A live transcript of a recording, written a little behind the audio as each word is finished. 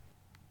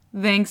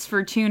Thanks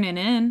for tuning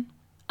in.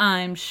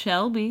 I'm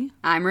Shelby.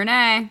 I'm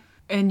Renee.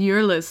 And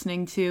you're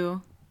listening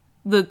to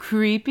The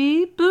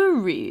Creepy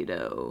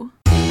Burrito.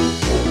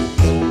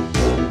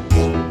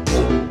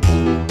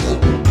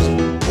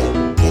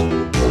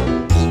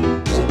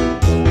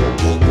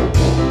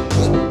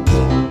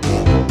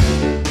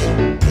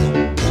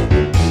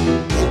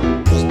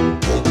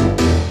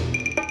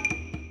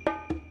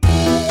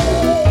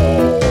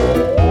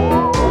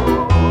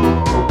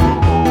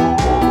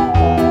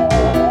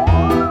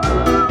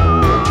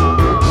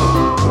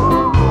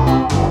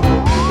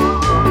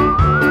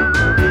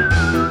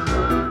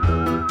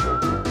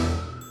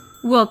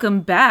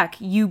 Welcome back,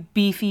 you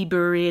beefy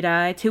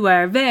burriti, to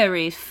our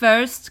very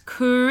first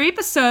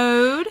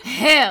Creepisode.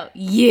 Hell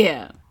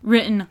yeah!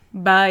 Written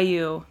by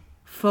you,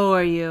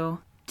 for you,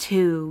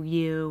 to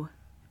you.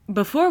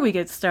 Before we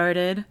get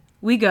started,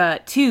 we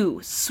got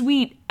 2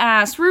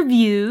 sweet-ass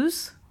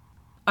reviews.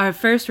 Our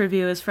first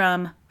review is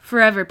from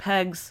Forever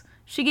Pegs.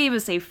 She gave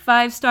us a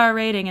 5-star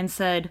rating and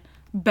said,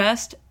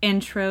 best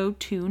intro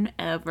tune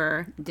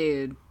ever.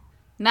 Dude,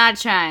 not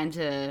trying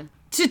to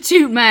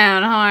toot my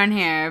own horn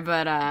here,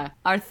 but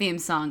our theme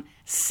song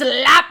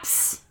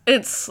slaps.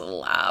 It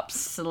slaps.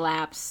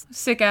 Slaps.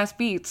 Sick-ass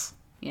beats.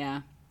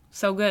 Yeah.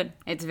 So good.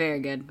 It's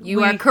very good.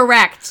 You are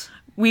correct.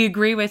 We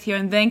agree with you,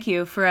 and thank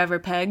you, Forever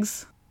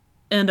Pegs.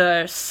 And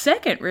our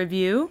second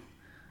review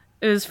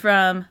is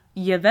from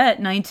Yvette,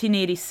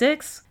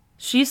 1986.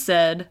 She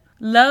said,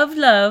 love,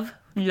 love,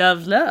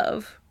 love,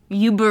 love,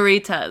 you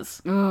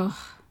burritas. Ugh.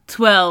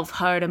 12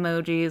 heart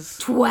emojis.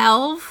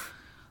 12?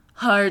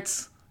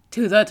 Hearts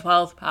to the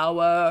 12th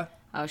power.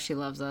 Oh, she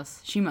loves us.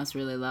 She must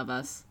really love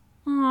us.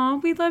 Aw,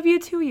 we love you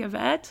too,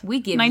 Yvette. We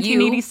give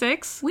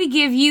 1986. We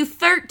give you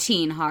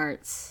 13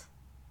 hearts.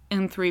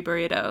 And 3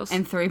 burritos.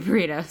 And 3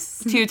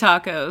 burritos. 2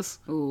 tacos.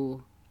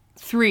 Ooh.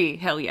 3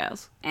 hell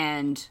yes.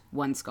 And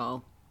 1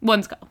 skull.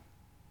 1 skull.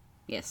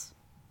 Yes.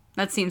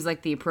 That seems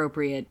like the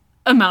appropriate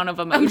amount of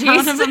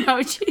emojis.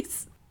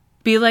 emojis.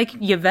 Be like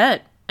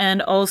Yvette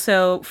and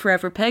also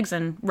Forever Pegs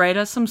and write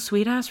us some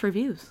sweet-ass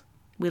reviews.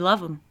 We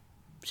love them.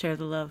 Share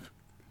the love.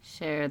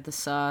 Share the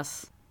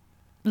sauce.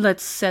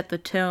 Let's set the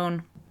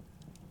tone.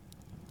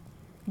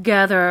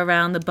 Gather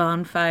around the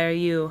bonfire,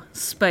 you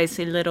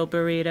spicy little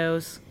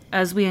burritos,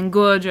 as we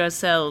engorge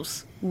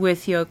ourselves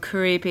with your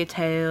creepy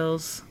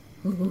tales.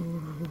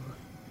 Ooh.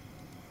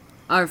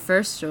 Our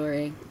first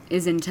story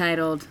is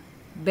entitled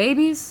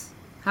Babies,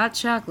 Hot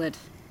Chocolate,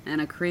 and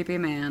a Creepy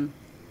Man.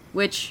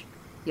 Which,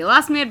 you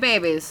lost me at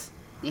babies,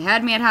 you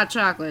had me at hot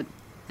chocolate,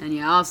 and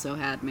you also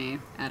had me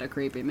at a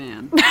creepy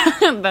man.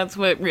 That's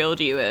what reeled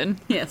you in.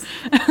 Yes.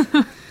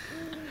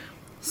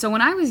 So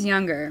when I was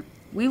younger,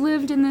 we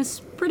lived in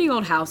this pretty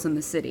old house in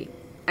the city.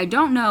 I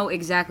don't know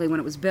exactly when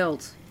it was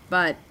built,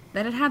 but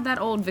that it had that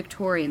old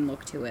Victorian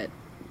look to it.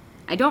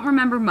 I don't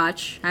remember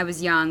much. I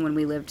was young when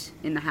we lived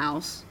in the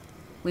house.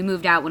 We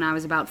moved out when I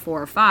was about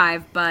 4 or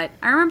 5, but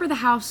I remember the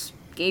house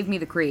gave me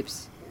the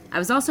creeps. I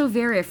was also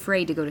very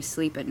afraid to go to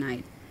sleep at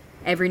night.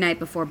 Every night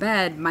before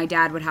bed, my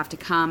dad would have to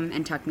come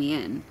and tuck me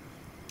in.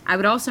 I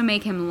would also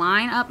make him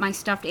line up my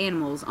stuffed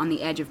animals on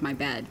the edge of my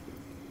bed.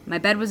 My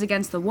bed was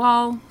against the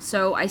wall,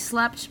 so I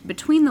slept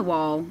between the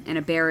wall and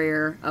a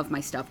barrier of my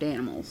stuffed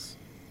animals.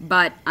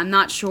 But I'm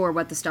not sure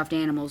what the stuffed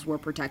animals were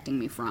protecting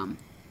me from.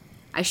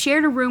 I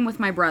shared a room with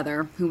my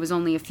brother, who was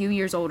only a few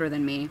years older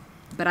than me,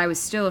 but I was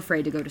still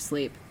afraid to go to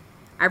sleep.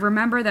 I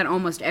remember that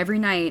almost every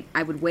night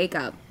I would wake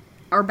up.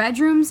 Our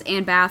bedrooms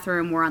and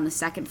bathroom were on the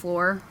 2nd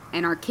floor,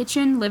 and our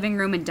kitchen, living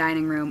room, and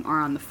dining room are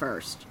on the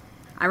 1st.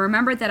 I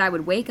remembered that I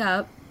would wake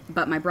up,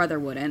 but my brother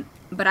wouldn't,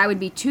 but I would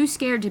be too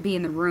scared to be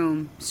in the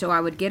room, so I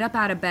would get up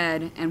out of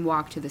bed and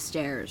walk to the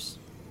stairs.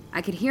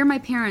 I could hear my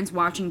parents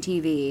watching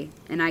TV,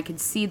 and I could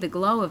see the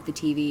glow of the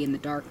TV in the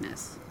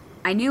darkness.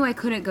 I knew I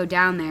couldn't go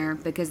down there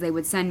because they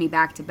would send me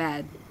back to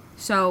bed,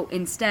 so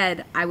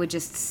instead I would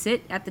just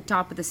sit at the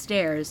top of the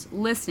stairs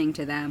listening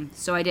to them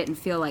so I didn't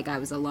feel like I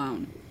was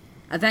alone.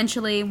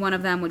 Eventually, one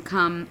of them would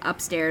come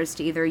upstairs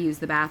to either use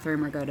the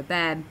bathroom or go to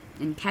bed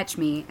and catch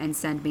me and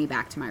send me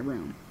back to my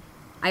room.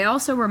 I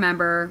also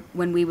remember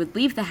when we would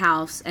leave the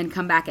house and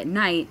come back at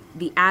night,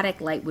 the attic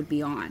light would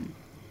be on.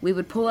 We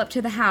would pull up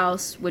to the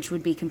house, which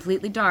would be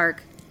completely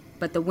dark,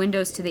 but the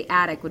windows to the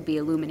attic would be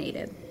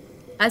illuminated.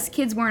 Us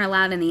kids weren't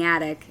allowed in the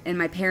attic, and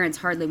my parents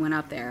hardly went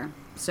up there,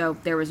 so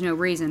there was no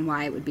reason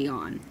why it would be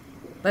on.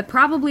 But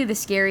probably the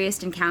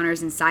scariest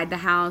encounters inside the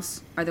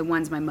house are the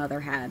ones my mother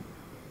had.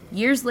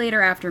 Years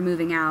later, after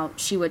moving out,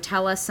 she would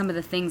tell us some of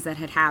the things that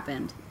had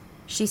happened.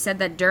 She said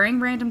that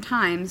during random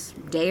times,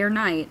 day or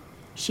night,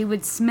 she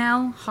would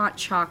smell hot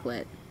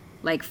chocolate,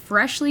 like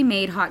freshly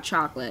made hot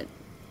chocolate.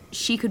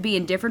 She could be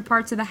in different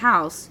parts of the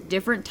house,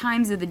 different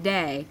times of the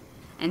day,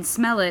 and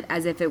smell it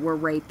as if it were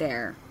right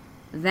there.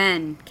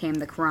 Then came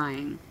the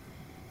crying.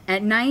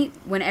 At night,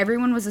 when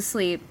everyone was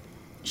asleep,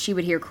 she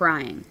would hear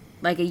crying,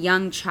 like a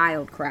young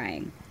child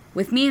crying.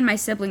 With me and my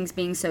siblings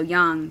being so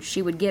young,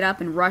 she would get up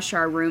and rush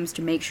our rooms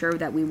to make sure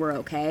that we were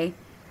okay,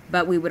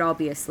 but we would all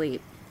be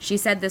asleep. She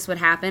said this would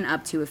happen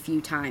up to a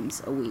few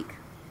times a week.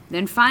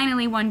 Then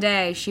finally one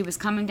day, she was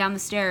coming down the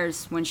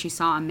stairs when she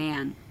saw a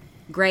man.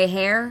 Gray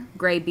hair,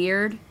 gray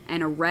beard,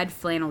 and a red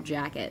flannel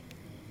jacket.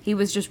 He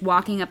was just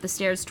walking up the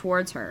stairs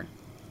towards her.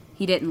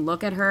 He didn't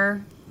look at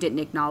her, didn't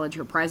acknowledge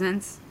her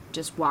presence,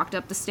 just walked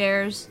up the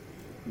stairs,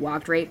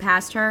 walked right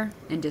past her,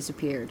 and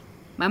disappeared.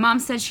 My mom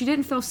said she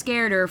didn't feel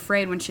scared or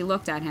afraid when she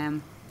looked at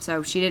him,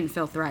 so she didn't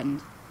feel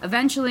threatened.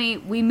 Eventually,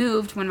 we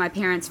moved when my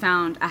parents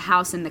found a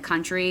house in the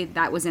country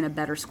that was in a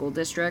better school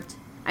district.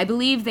 I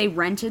believe they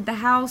rented the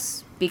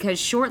house because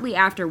shortly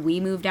after we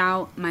moved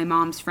out, my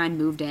mom's friend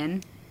moved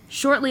in.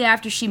 Shortly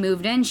after she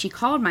moved in, she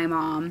called my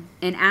mom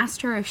and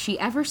asked her if she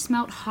ever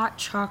smelt hot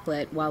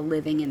chocolate while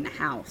living in the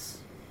house.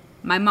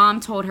 My mom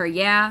told her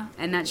yeah,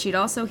 and that she'd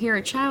also hear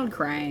a child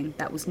crying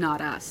that was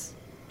not us.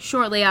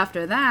 Shortly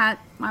after that,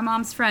 my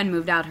mom's friend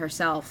moved out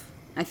herself.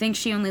 I think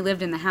she only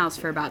lived in the house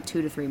for about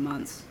 2 to 3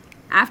 months.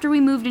 After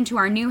we moved into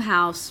our new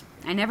house,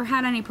 I never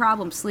had any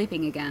problem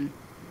sleeping again.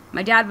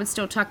 My dad would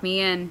still tuck me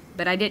in,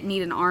 but I didn't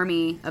need an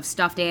army of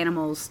stuffed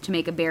animals to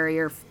make a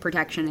barrier of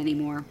protection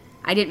anymore.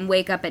 I didn't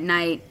wake up at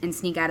night and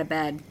sneak out of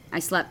bed. I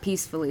slept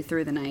peacefully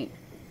through the night.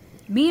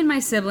 Me and my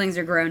siblings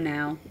are grown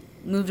now,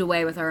 moved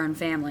away with our own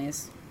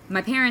families.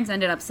 My parents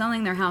ended up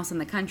selling their house in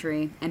the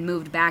country and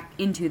moved back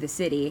into the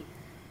city,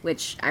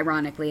 which,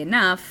 ironically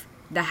enough,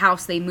 the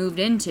house they moved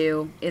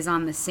into is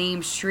on the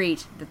same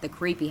street that the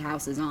creepy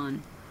house is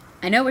on.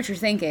 I know what you're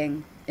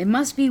thinking. It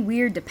must be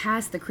weird to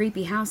pass the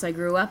creepy house I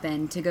grew up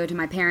in to go to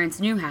my parents'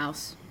 new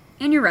house.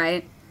 And you're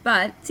right,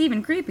 but it's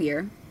even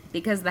creepier,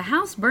 because the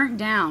house burnt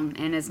down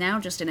and is now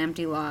just an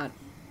empty lot.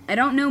 I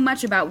don't know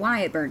much about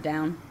why it burnt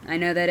down. I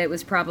know that it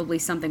was probably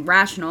something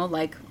rational,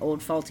 like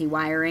old faulty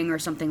wiring or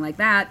something like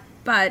that,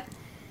 but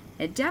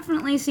it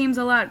definitely seems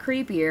a lot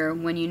creepier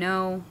when you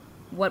know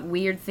what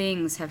weird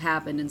things have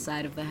happened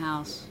inside of the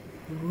house.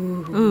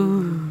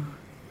 Ooh.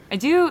 I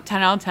do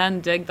 10 out of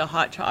 10 dig the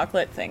hot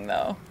chocolate thing,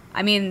 though.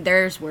 I mean,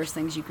 there's worse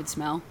things you could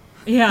smell.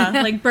 Yeah,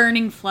 like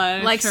burning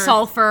flesh. Like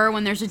sulfur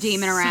when there's a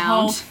demon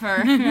around.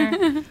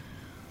 Sulfur.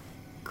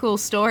 Cool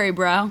story,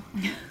 bro.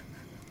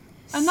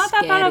 I'm not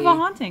that bad of a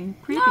haunting.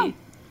 Creepy. No.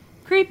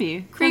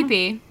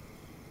 Creepy.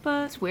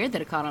 But It's weird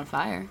that it caught on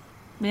fire.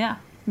 yeah,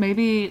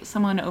 maybe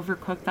someone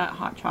overcooked that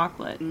hot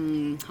chocolate.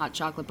 Hot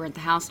chocolate burnt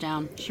the house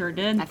down. Sure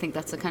did. I think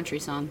that's a country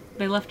song.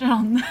 They left it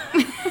on the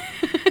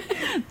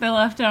they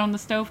left it on the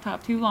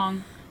stovetop too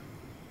long.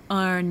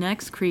 Our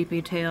next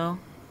creepy tale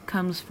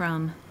comes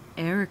from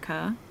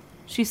Erica.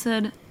 She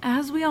said,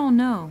 "As we all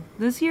know,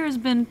 this year has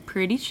been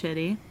pretty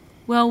shitty.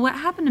 Well, what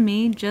happened to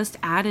me just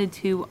added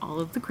to all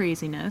of the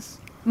craziness.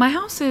 My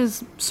house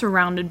is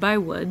surrounded by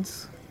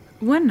woods.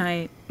 One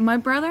night, my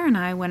brother and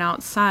I went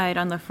outside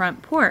on the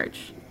front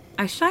porch.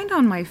 I shined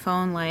on my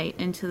phone light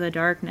into the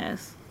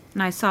darkness,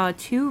 and I saw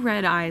 2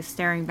 red eyes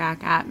staring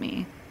back at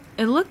me.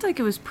 It looked like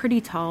it was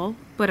pretty tall,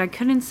 but I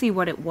couldn't see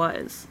what it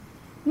was.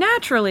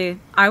 Naturally,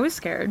 I was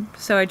scared,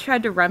 so I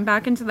tried to run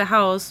back into the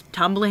house,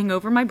 tumbling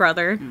over my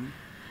brother.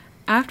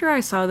 After I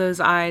saw those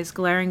eyes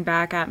glaring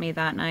back at me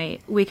that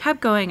night, we kept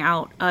going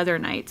out other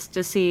nights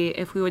to see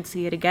if we would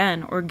see it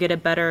again or get a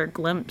better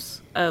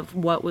glimpse of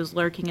what was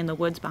lurking in the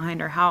woods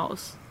behind our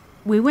house.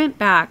 We went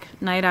back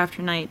night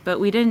after night, but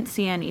we didn't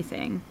see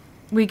anything.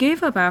 We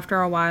gave up after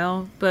a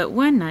while, but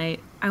one night,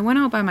 I went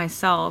out by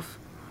myself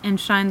and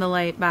shined the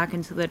light back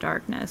into the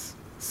darkness,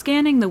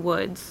 scanning the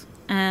woods,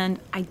 and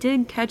I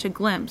did catch a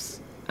glimpse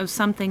of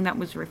something that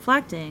was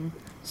reflecting,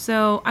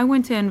 so I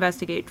went to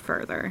investigate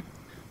further.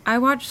 I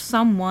watched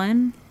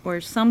someone or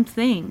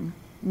something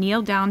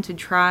kneel down to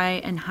try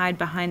and hide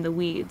behind the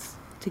weeds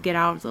to get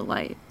out of the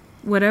light.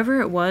 Whatever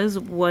it was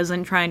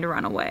wasn't trying to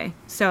run away,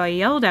 so I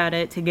yelled at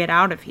it to get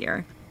out of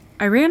here.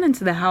 I ran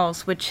into the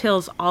house with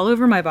chills all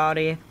over my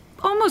body,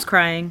 almost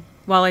crying,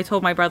 while I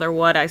told my brother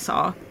what I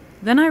saw.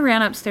 Then I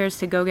ran upstairs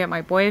to go get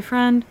my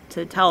boyfriend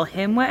to tell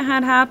him what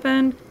had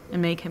happened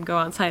and make him go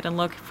outside and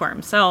look for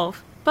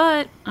himself,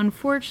 but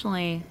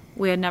unfortunately,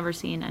 we had never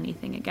seen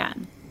anything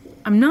again.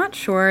 I'm not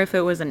sure if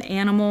it was an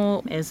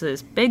animal, is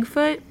this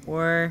Bigfoot,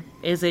 or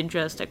is it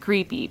just a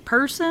creepy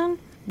person?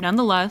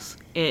 Nonetheless,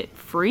 it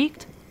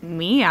freaked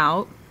me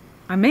out.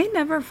 I may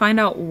never find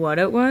out what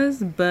it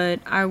was, but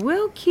I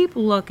will keep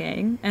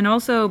looking and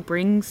also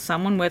bring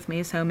someone with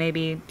me so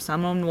maybe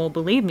someone will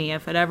believe me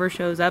if it ever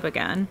shows up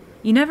again.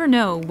 You never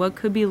know what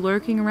could be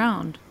lurking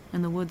around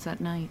in the woods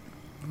at night."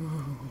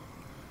 Ooh.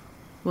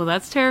 Well,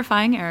 that's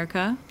terrifying,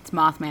 Erica. It's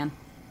Mothman.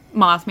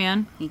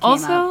 He came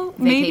also, up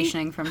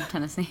vacationing from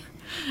Tennessee.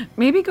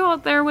 Maybe go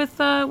out there with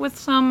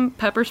some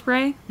pepper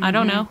spray. I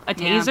don't know, a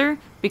taser.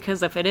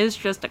 Because if it is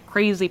just a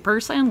crazy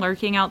person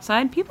lurking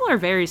outside, people are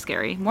very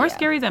scary. More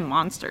scary than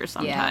monsters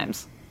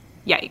sometimes.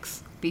 Yeah.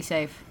 Yikes. Be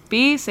safe.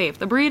 Be safe.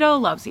 The burrito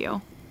loves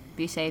you.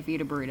 Be safe.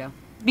 Eat a burrito.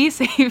 Be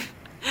safe.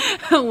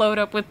 Load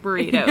up with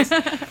burritos.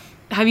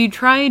 Have you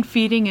tried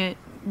feeding it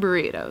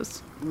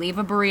burritos? Leave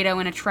a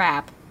burrito in a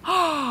trap.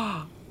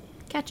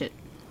 Catch it.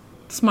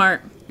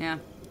 Smart. Yeah.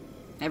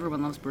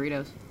 Everyone loves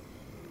burritos.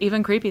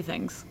 Even creepy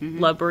things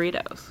love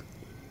burritos.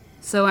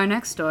 So our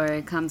next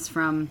story comes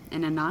from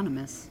an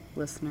anonymous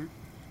listener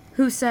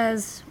who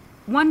says,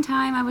 One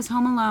time I was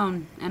home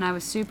alone, and I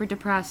was super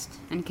depressed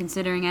and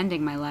considering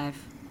ending my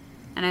life.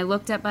 And I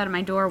looked up out of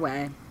my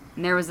doorway,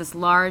 and there was this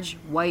large,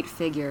 white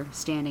figure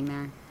standing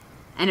there.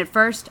 And at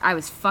first, I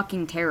was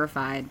fucking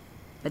terrified.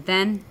 But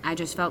then, I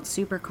just felt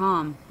super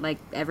calm, like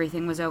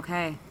everything was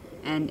okay.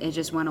 And it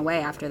just went away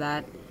after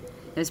that.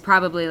 It was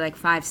probably like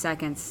 5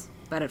 seconds,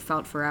 but it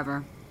felt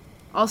forever.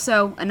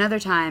 Also, another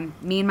time,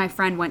 me and my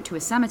friend went to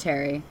a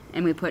cemetery,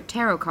 and we put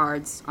tarot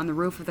cards on the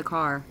roof of the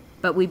car.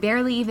 But we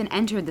barely even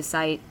entered the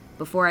site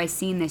before I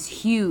seen this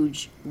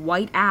huge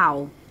white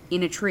owl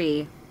in a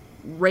tree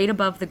right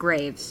above the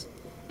graves,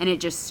 and it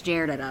just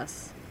stared at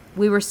us.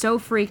 We were so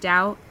freaked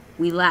out,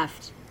 we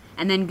left,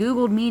 and then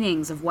Googled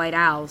meanings of white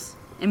owls,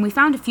 and we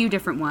found a few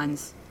different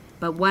ones,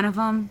 but one of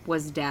them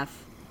was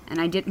death,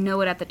 and I didn't know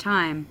it at the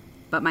time,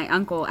 but my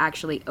uncle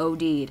actually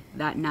OD'd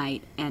that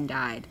night and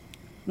died.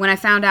 When I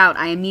found out,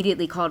 I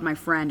immediately called my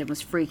friend and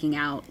was freaking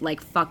out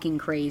like fucking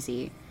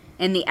crazy.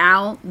 And the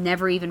owl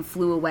never even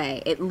flew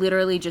away. It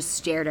literally just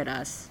stared at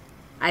us.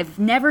 I've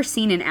never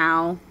seen an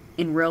owl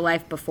in real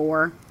life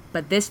before,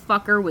 but this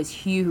fucker was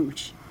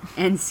huge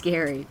and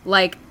scary.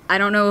 Like, I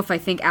don't know if I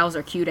think owls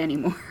are cute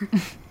anymore.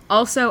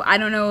 Also, I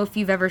don't know if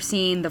you've ever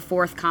seen The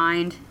Fourth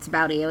Kind. It's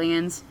about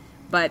aliens,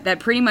 but that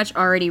pretty much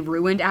already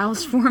ruined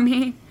owls for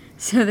me.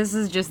 So this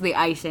is just the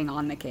icing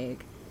on the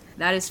cake.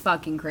 That is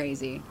fucking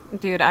crazy.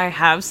 Dude, I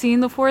have seen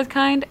The Fourth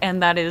Kind,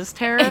 and that is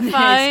terrifying.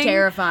 It is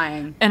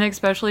terrifying. And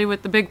especially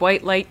with the big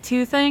white light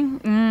too thing.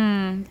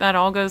 That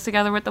all goes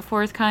together with The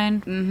Fourth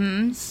Kind.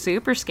 Mm-hmm.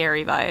 Super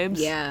scary vibes.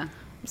 Yeah.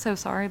 I'm so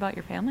sorry about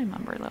your family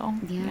member, though.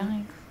 Yeah.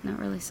 Yikes. That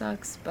really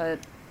sucks, but...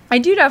 I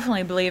do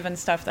definitely believe in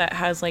stuff that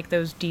has, like,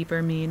 those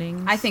deeper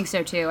meanings. I think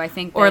so, too. I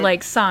think that... Or,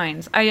 like,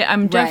 signs.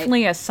 I'm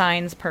definitely a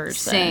signs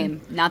person.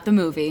 Same. Not the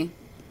movie.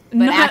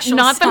 But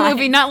not the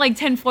movie, not like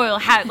tinfoil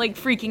hat, like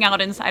freaking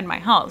out inside my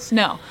house.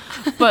 No.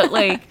 But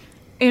like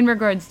in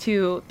regards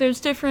to,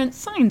 there's different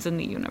signs in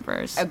the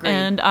universe. Agreed.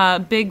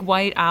 And big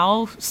white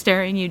owl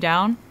staring you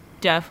down,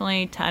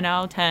 definitely 10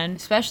 out of 10.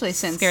 Especially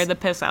since scared the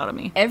piss out of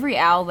me. Every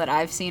owl that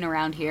I've seen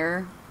around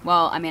here,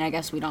 well, I mean, I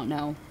guess we don't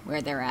know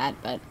where they're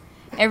at, but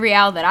every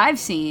owl that I've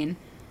seen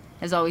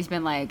has always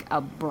been like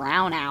a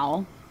brown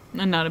owl.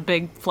 And not a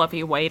big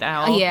fluffy white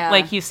owl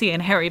like you see in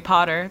Harry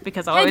Potter,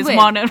 because I always Hedwig.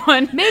 wanted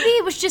one. Maybe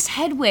it was just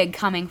Hedwig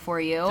coming for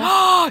you.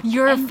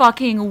 You're a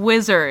fucking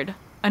wizard,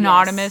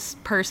 anonymous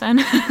person.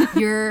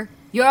 You're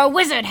a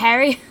wizard,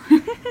 Harry.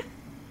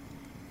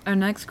 Our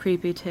next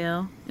creepy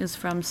tale is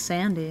from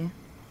Sandy.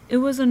 It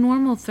was a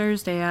normal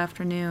Thursday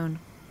afternoon.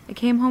 I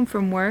came home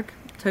from work,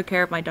 took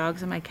care of my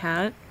dogs and my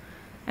cat.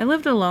 I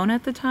lived alone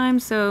at the time,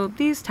 so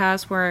these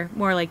tasks were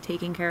more like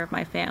taking care of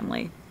my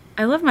family.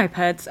 I love my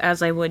pets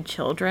as I would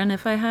children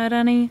if I had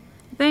any.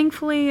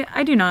 Thankfully,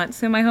 I do not,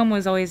 so my home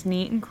was always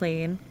neat and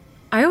clean.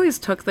 I always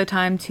took the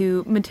time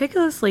to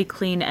meticulously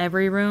clean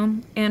every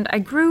room, and I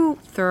grew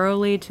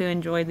thoroughly to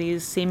enjoy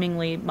these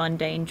seemingly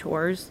mundane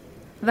chores.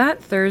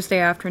 That Thursday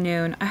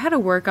afternoon, I had a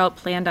workout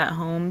planned at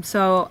home,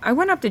 so I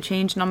went up to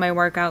change into my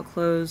workout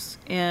clothes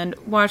and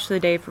washed the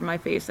day for my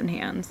face and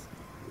hands.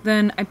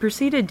 Then I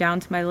proceeded down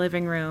to my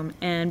living room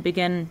and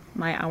began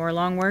my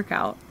hour-long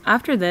workout.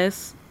 After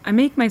this, I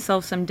make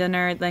myself some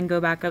dinner, then go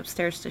back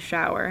upstairs to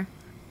shower.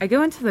 I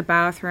go into the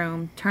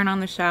bathroom, turn on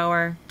the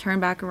shower, turn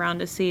back around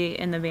to see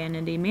in the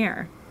vanity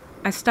mirror.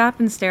 I stop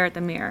and stare at the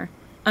mirror,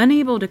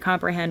 unable to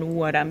comprehend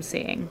what I'm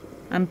seeing.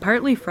 I'm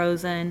partly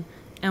frozen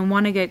and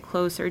want to get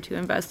closer to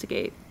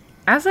investigate.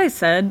 As I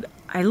said,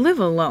 I live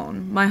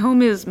alone. My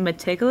home is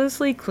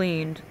meticulously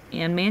cleaned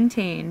and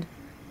maintained.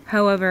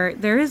 However,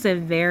 there is a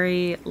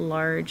very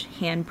large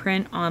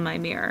handprint on my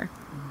mirror.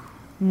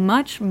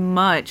 Much,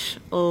 much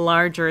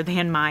larger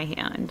than my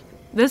hand.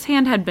 This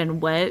hand had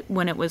been wet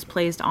when it was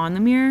placed on the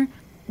mirror.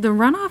 The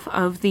runoff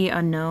of the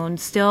unknown,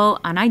 still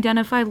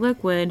unidentified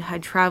liquid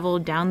had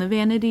traveled down the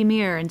vanity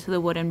mirror into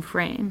the wooden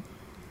frame.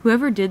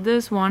 Whoever did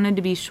this wanted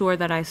to be sure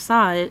that I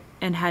saw it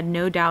and had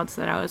no doubts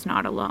that I was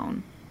not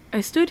alone. I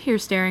stood here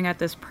staring at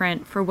this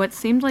print for what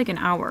seemed like an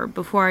hour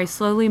before I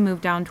slowly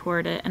moved down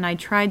toward it and I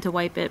tried to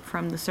wipe it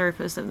from the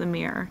surface of the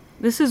mirror.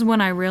 This is when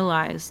I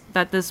realized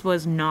that this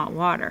was not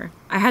water.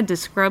 I had to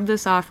scrub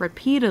this off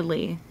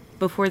repeatedly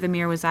before the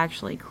mirror was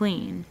actually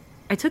clean.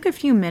 I took a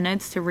few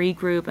minutes to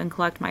regroup and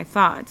collect my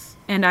thoughts,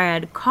 and I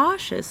had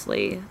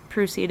cautiously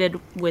proceeded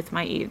with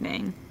my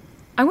evening.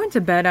 I went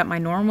to bed at my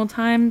normal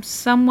time,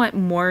 somewhat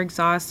more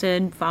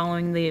exhausted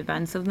following the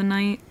events of the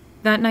night.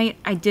 That night,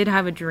 I did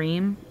have a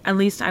dream. At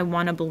least I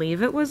want to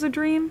believe it was a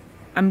dream.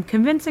 I'm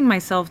convincing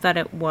myself that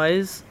it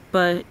was,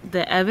 but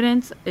the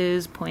evidence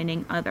is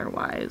pointing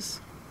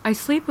otherwise. I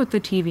sleep with the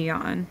TV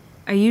on.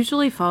 I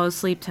usually fall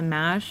asleep to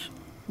MASH.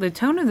 The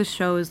tone of the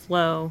show is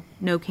low,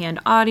 no canned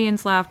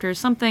audience laughter,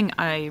 something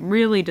I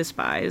really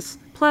despise.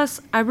 Plus,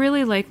 I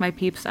really like my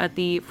peeps at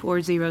the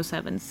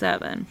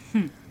 4077.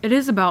 It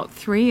is about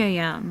 3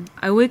 a.m.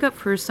 I wake up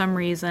for some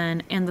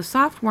reason, and the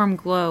soft warm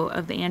glow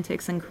of the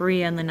antics in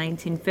Korea in the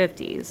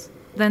 1950s.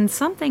 Then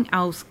something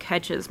else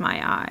catches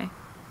my eye.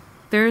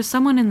 There is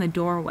someone in the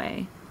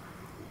doorway.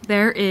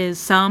 there is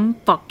some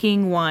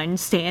fucking one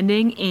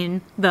standing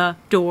in the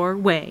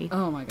doorway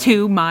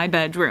to my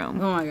bedroom.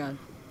 Oh my god.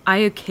 I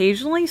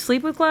occasionally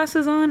sleep with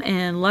glasses on,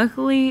 and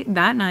luckily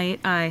that night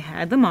I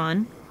had them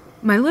on.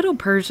 My little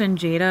Persian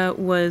Jada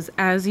was,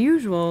 as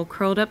usual,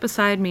 curled up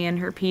beside me in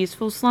her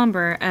peaceful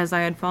slumber as I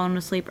had fallen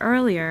asleep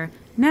earlier.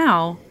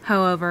 Now,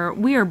 however,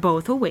 we are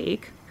both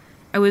awake.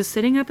 I was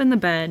sitting up in the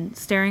bed,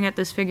 staring at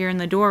this figure in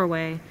the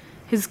doorway.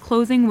 His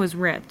clothing was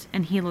ripped,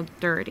 and he looked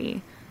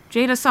dirty.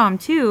 Jada saw him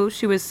too.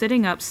 She was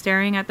sitting up,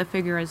 staring at the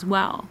figure as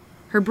well.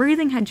 Her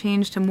breathing had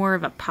changed to more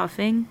of a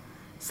puffing,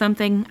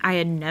 something I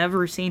had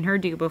never seen her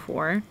do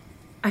before.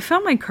 I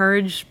felt my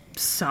courage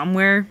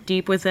somewhere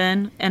deep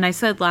within, and I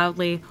said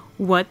loudly,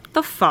 "What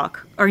the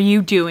fuck are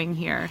you doing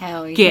here?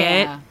 Hell yeah.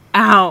 Get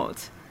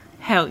out."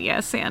 Hell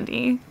yeah,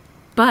 Sandy.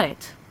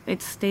 But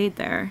it stayed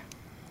there,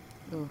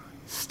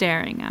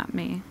 staring at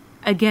me.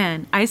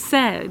 Again, I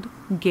said,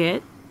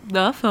 "Get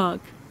the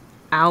fuck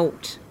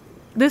out."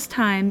 This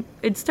time,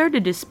 it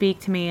started to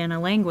speak to me in a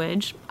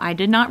language I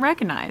did not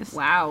recognize.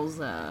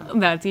 Wowza.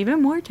 That's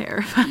even more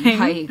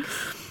terrifying.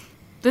 Yikes.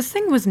 This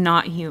thing was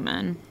not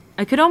human.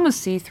 I could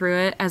almost see through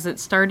it as it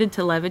started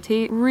to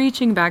levitate,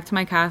 reaching back to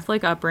my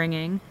Catholic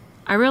upbringing.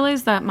 I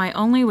realized that my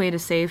only way to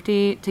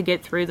safety to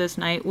get through this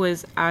night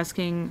was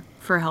asking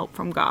for help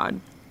from God.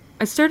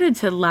 I started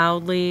to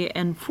loudly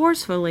and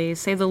forcefully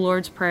say the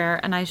Lord's Prayer,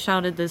 and I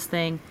shouted this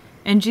thing,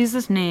 "In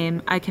Jesus'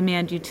 name, I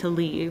command you to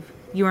leave.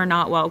 You are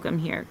not welcome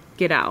here.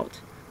 Get out."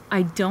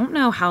 I don't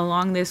know how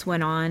long this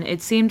went on.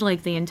 It seemed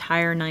like the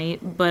entire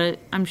night, but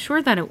I'm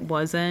sure that it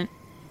wasn't.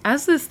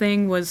 As this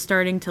thing was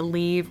starting to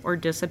leave or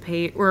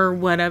dissipate or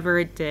whatever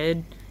it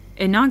did,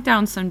 it knocked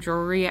down some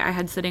jewelry I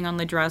had sitting on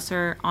the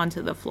dresser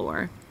onto the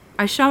floor.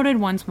 I shouted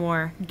once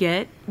more,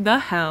 "Get the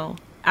hell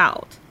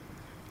out."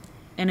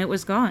 And it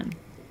was gone.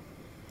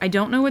 I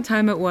don't know what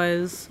time it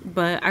was,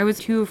 but I was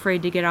too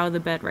afraid to get out of the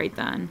bed right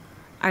then.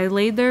 I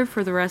laid there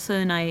for the rest of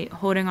the night,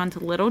 holding on to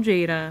little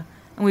Jada,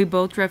 and we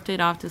both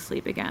drifted off to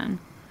sleep again.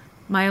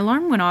 My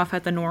alarm went off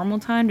at the normal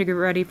time to get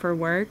ready for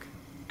work.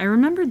 I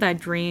remembered that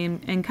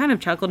dream and kind of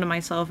chuckled to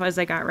myself as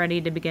I got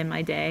ready to begin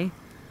my day.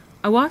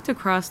 I walked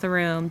across the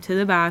room to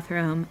the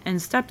bathroom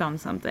and stepped on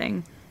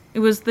something.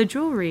 It was the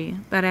jewelry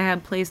that I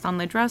had placed on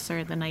the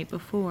dresser the night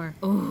before.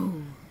 Oh.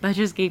 That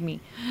just gave me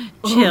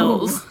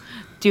chills.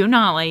 Do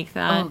not like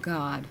that. Oh,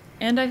 God.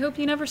 And I hope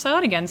you never saw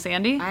it again,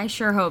 Sandy. I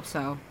sure hope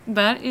so.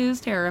 That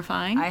is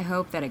terrifying. I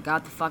hope that it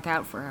got the fuck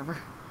out forever.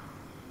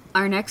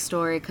 Our next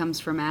story comes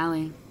from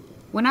Allie.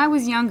 When I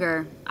was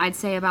younger, I'd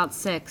say about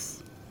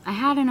 6, I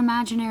had an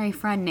imaginary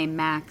friend named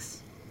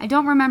Max. I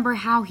don't remember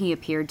how he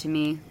appeared to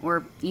me,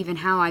 or even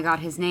how I got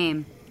his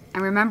name. I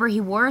remember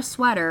he wore a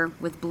sweater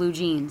with blue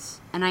jeans,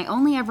 and I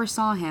only ever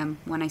saw him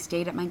when I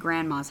stayed at my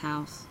grandma's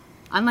house.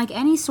 Unlike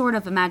any sort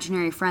of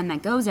imaginary friend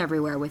that goes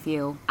everywhere with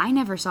you, I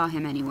never saw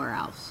him anywhere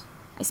else.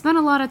 I spent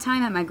a lot of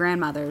time at my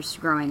grandmother's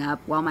growing up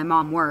while my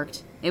mom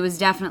worked. It was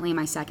definitely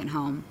my second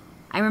home.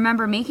 I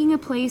remember making a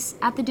place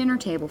at the dinner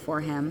table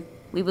for him.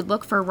 We would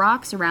look for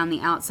rocks around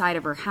the outside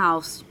of her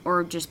house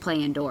or just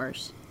play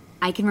indoors.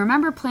 I can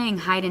remember playing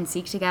hide and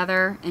seek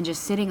together and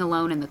just sitting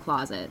alone in the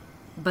closet.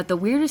 But the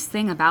weirdest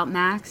thing about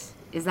Max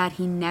is that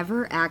he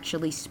never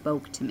actually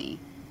spoke to me.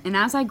 And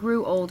as I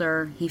grew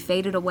older, he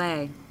faded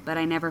away, but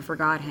I never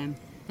forgot him.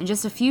 And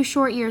just a few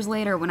short years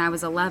later, when I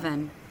was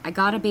 11, I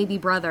got a baby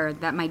brother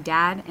that my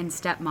dad and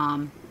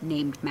stepmom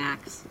named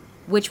Max.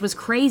 Which was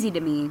crazy to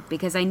me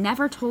because I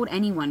never told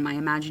anyone my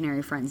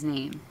imaginary friend's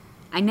name.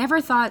 I never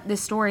thought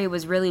this story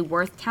was really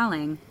worth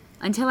telling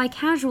until I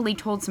casually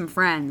told some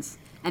friends,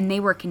 and they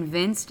were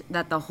convinced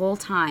that the whole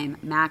time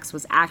Max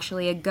was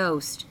actually a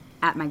ghost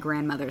at my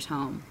grandmother's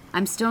home.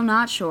 I'm still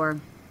not sure,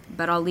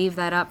 but I'll leave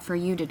that up for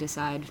you to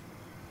decide.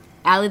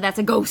 Allie, that's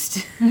a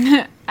ghost.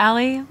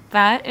 Allie,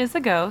 that is a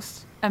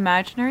ghost.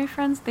 Imaginary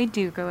friends, they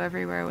do go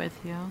everywhere with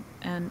you.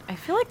 And I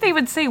feel like they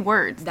would say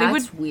words.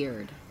 That's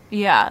weird.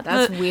 Yeah.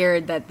 That's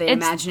weird that the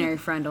imaginary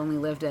friend only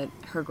lived at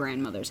her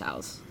grandmother's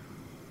house.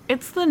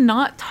 It's the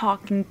not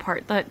talking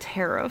part that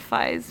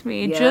terrifies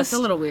me. Yeah, that's a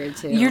little weird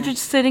too. You're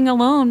just sitting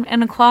alone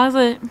in a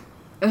closet.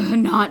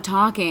 Not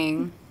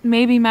talking.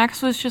 Maybe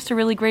Max was just a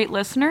really great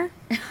listener?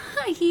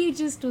 He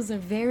just was a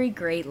very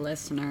great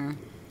listener.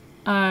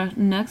 Our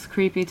next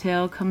creepy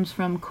tale comes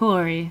from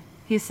Corey.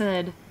 He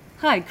said,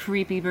 "Hi,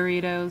 creepy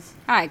burritos."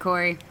 Hi,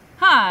 Corey.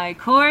 Hi,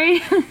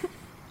 Corey.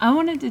 I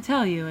wanted to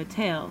tell you a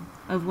tale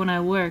of when I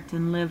worked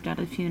and lived at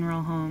a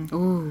funeral home.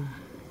 Ooh.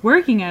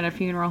 Working at a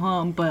funeral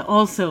home, but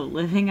also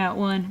living at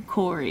one.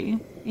 Corey,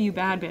 you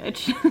bad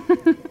bitch.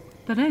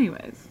 But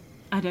anyways,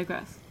 I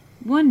digress.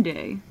 One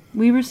day,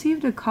 we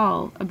received a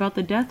call about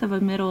the death of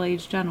a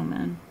middle-aged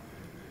gentleman.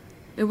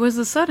 It was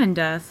a sudden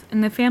death,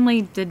 and the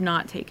family did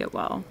not take it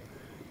well.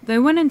 They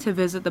went in to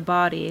visit the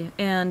body,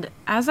 and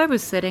as I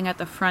was sitting at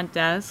the front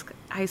desk,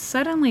 I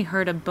suddenly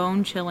heard a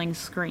bone-chilling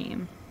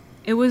scream.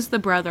 It was the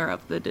brother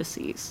of the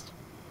deceased.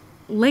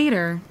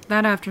 Later,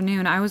 that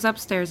afternoon, I was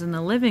upstairs in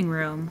the living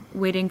room,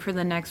 waiting for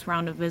the next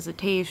round of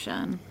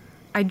visitation.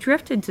 I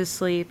drifted to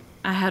sleep.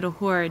 I had a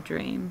horrid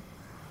dream.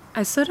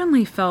 I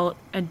suddenly felt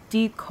a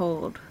deep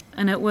cold,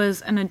 and it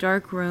was in a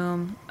dark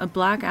room. A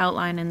black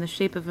outline in the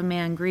shape of a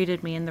man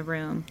greeted me in the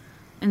room,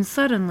 and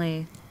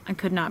suddenly I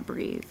could not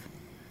breathe.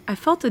 I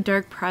felt a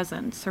dark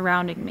presence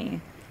surrounding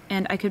me,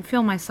 and I could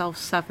feel myself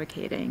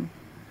suffocating.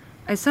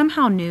 I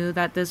somehow knew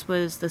that this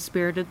was the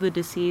spirit of the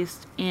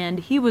deceased, and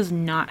he was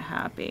not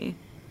happy.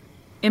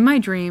 In my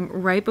dream,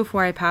 right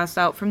before I passed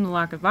out from the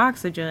lack of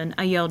oxygen,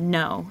 I yelled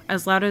no,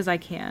 as loud as I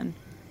can,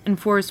 and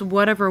forced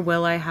whatever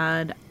will I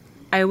had.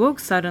 I awoke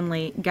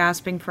suddenly,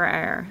 gasping for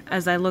air,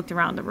 as I looked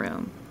around the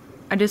room.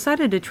 I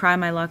decided to try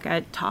my luck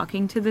at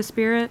talking to the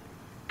spirit.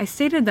 I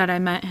stated that I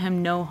meant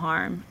him no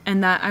harm,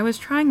 and that I was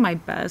trying my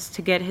best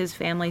to get his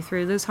family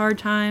through this hard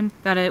time,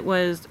 that it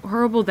was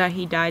horrible that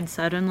he died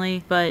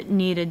suddenly, but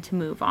needed to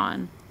move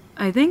on.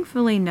 I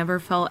thankfully never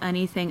felt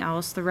anything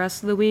else the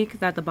rest of the week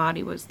that the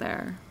body was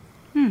there.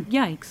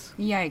 Yikes.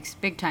 Yikes.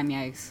 Big time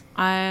yikes.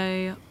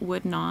 I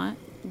would not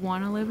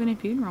want to live in a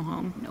funeral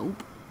home.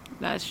 Nope.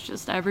 That's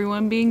just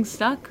everyone being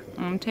stuck.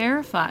 I'm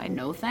terrified.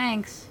 No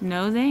thanks.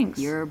 No thanks.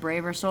 You're a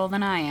braver soul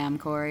than I am,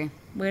 Corey.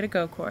 Way to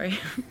go, Corey.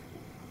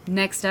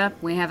 Next up,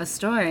 we have a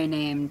story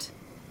named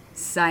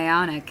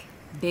Psionic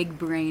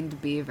Big-Brained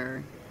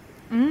Beaver.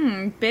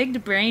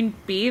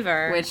 Big-brained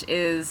beaver. Which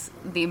is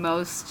the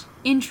most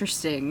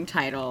interesting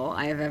title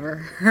I have ever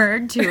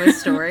heard to a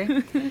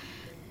story.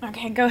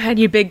 Okay, go ahead,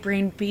 you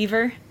big-brained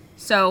beaver.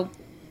 So,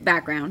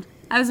 background.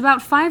 I was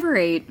about 5 or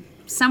 8,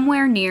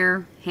 somewhere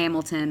near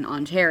Hamilton,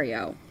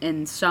 Ontario,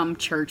 in some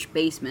church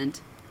basement,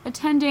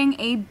 attending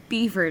a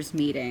beavers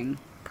meeting.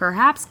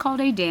 Perhaps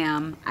called a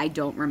dam, I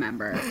don't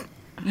remember.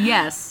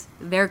 Yes,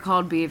 they're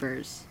called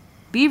beavers.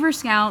 Beaver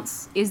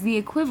Scouts is the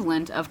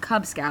equivalent of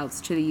Cub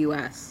Scouts to the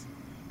US.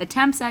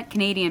 Attempts at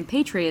Canadian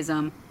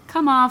patriotism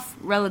come off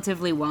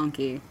relatively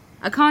wonky.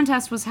 A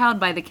contest was held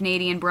by the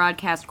Canadian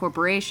Broadcast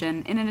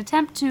Corporation in an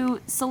attempt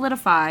to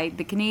solidify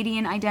the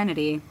Canadian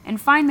identity and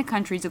find the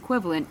country's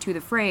equivalent to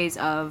the phrase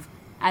of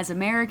as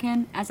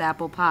American as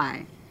apple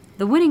pie.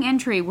 The winning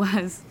entry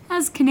was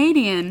as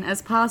Canadian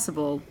as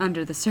possible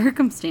under the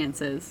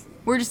circumstances.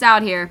 We're just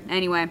out here.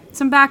 Anyway,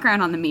 some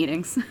background on the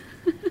meetings.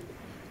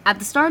 At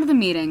the start of the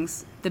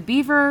meetings, the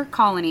beaver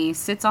colony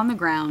sits on the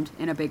ground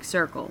in a big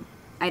circle.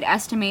 I'd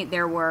estimate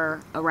there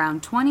were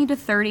around 20 to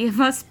 30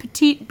 of us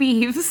petite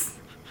beeves.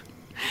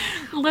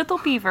 Little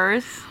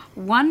beavers.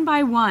 One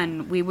by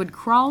one, we would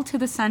crawl to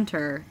the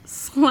center,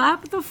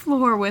 slap the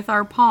floor with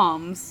our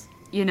palms,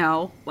 you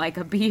know, like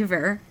a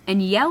beaver,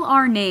 and yell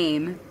our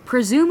name,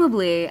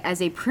 presumably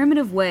as a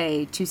primitive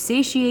way to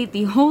satiate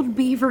the old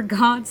beaver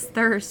god's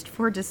thirst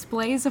for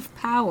displays of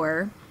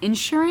power,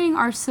 ensuring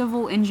our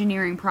civil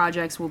engineering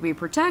projects will be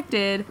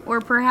protected, or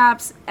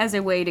perhaps as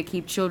a way to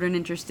keep children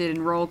interested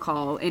in roll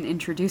call and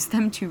introduce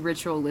them to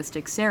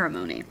ritualistic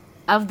ceremony.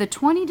 Of the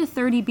 20 to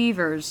 30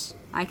 beavers,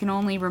 I can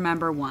only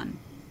remember one.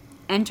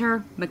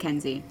 Enter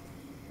Mackenzie.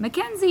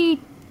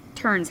 Mackenzie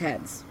turns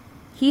heads.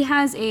 He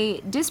has a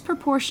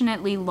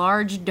disproportionately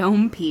large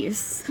dome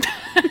piece.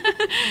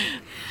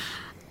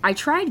 I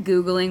tried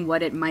Googling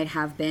what it might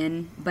have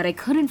been, but I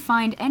couldn't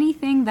find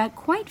anything that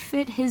quite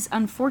fit his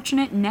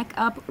unfortunate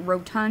neck-up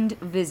rotund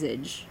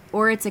visage,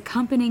 or its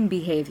accompanying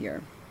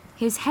behavior.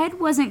 His head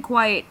wasn't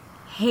quite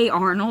Hey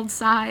Arnold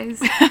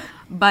size,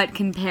 but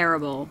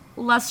comparable.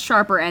 Less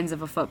sharper ends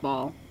of a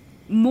football.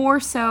 More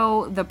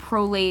so the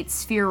prolate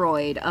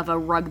spheroid of a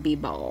rugby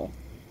ball.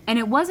 And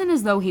it wasn't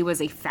as though he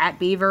was a fat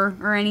beaver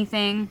or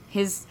anything.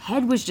 His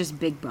head was just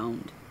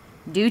big-boned.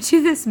 Due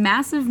to this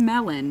massive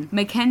melon,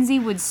 Mackenzie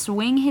would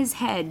swing his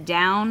head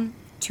down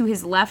to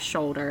his left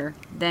shoulder,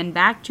 then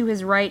back to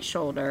his right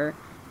shoulder,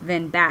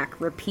 then back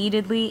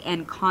repeatedly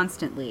and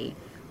constantly,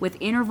 with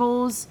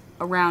intervals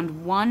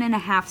around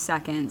 1.5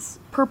 seconds,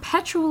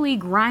 perpetually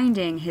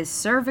grinding his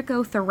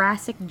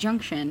cervicothoracic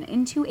junction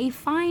into a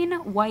fine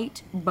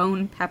white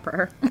bone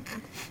pepper.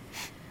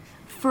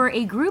 For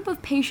a group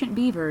of patient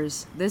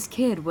beavers, this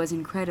kid was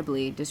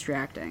incredibly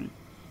distracting.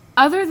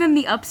 Other than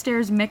the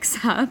upstairs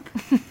mix-up,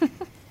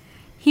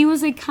 he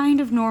was a kind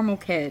of normal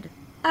kid,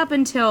 up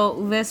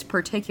until this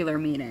particular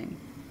meeting.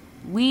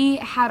 We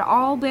had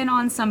all been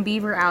on some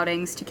beaver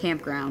outings to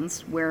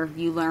campgrounds, where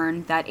you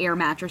learn that air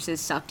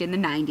mattresses sucked in the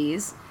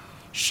 90s,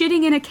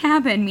 shitting in a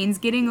cabin means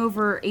getting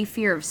over a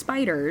fear of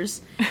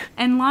spiders,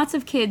 and lots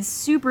of kids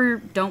super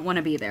don't want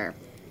to be there.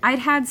 I'd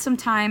had some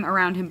time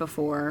around him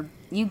before.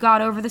 You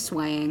got over the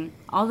swaying,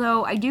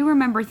 although I do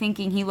remember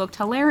thinking he looked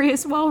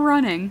hilarious while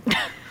running.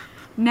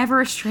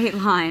 Never a straight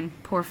line.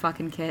 Poor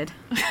fucking kid.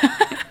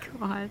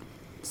 God.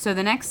 So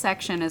the next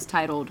section is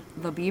titled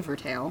The Beaver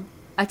Tale.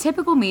 A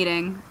typical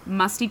meeting,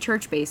 musty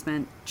church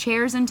basement,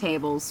 chairs and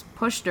tables,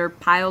 pushed or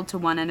piled to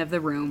one end of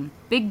the room,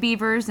 big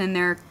beavers in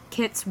their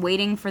kits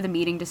waiting for the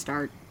meeting to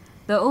start.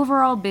 The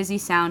overall busy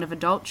sound of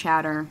adult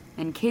chatter,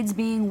 and kids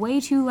being way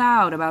too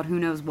loud about who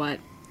knows what.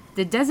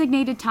 The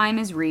designated time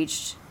is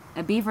reached.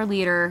 A beaver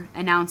leader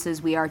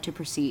announces we are to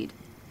proceed.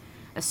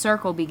 A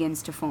circle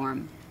begins to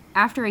form.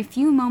 After a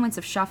few moments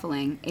of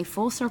shuffling, a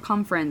full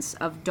circumference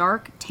of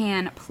dark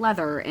tan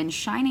pleather and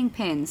shining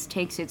pins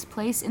takes its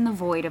place in the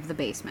void of the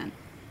basement.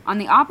 On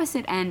the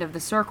opposite end of the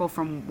circle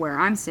from where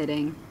I'm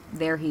sitting,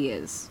 there he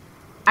is.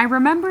 I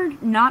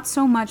remembered not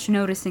so much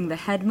noticing the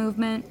head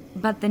movement,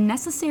 but the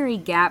necessary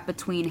gap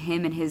between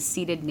him and his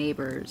seated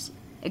neighbors,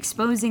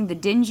 exposing the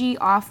dingy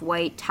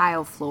off-white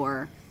tile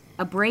floor,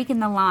 a break in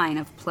the line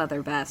of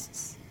pleather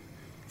vests.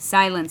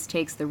 Silence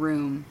takes the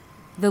room.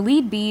 The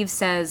lead beeve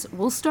says,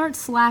 "We'll start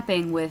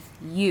slapping with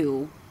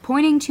you,"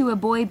 pointing to a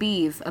boy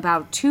beeve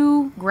about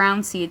 2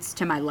 ground seats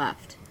to my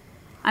left.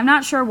 I'm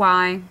not sure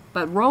why,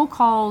 but roll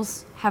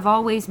calls have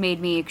always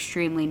made me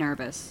extremely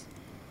nervous.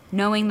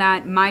 Knowing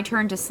that my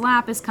turn to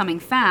slap is coming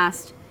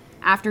fast,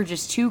 after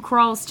just 2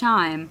 crawls'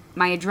 time,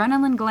 my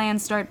adrenaline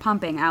glands start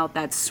pumping out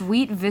that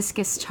sweet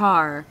viscous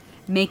tar,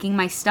 making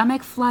my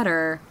stomach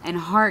flutter and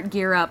heart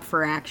gear up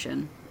for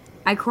action.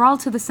 I crawl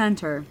to the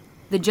center,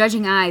 the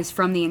judging eyes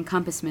from the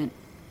encompassment,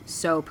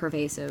 so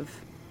pervasive.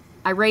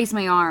 I raise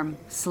my arm,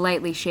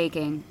 slightly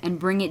shaking, and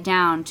bring it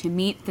down to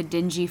meet the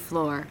dingy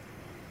floor.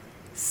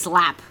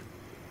 Slap.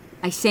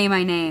 I say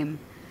my name.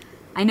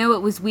 I know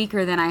it was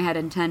weaker than I had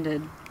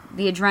intended.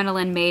 The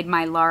adrenaline made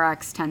my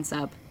larynx tense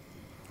up.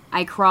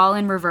 I crawl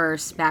in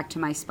reverse back to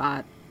my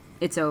spot.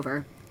 It's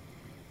over.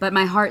 But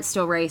my heart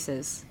still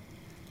races.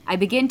 I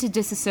begin to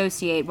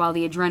disassociate while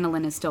the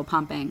adrenaline is still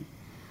pumping.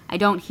 I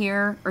don't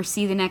hear or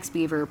see the next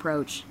beaver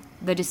approach,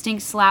 the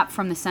distinct slap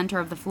from the center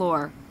of the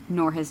floor,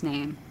 nor his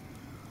name.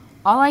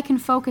 All I can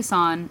focus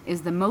on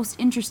is the most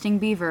interesting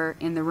beaver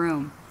in the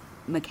room,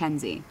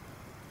 Mackenzie.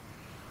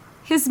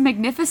 His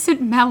magnificent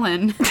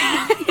melon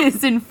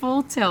is in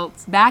full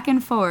tilt, back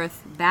and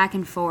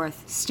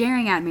forth,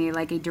 staring at me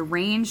like a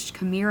deranged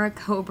chimera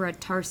cobra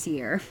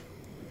tarsier.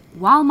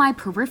 While my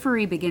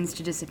periphery begins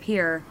to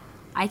disappear,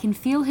 I can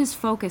feel his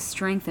focus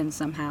strengthen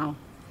somehow.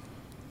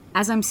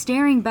 As I'm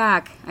staring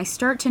back, I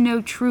start to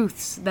know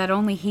truths that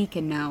only he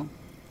can know.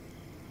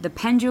 The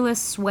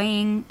pendulous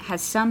swaying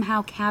has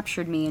somehow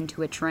captured me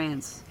into a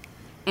trance,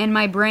 and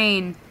my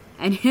brain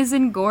and his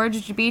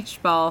engorged beach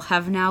ball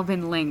have now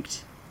been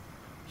linked.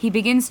 He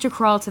begins to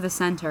crawl to the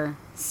center,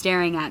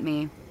 staring at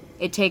me.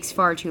 It takes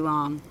far too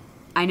long.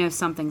 I know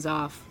something's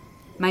off.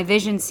 My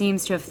vision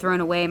seems to have thrown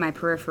away my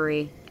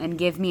periphery and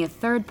give me a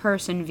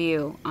third-person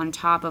view on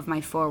top of my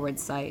forward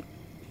sight.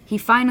 He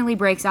finally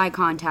breaks eye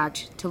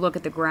contact to look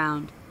at the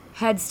ground,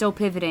 head still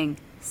pivoting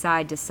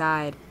side to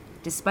side,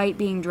 despite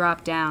being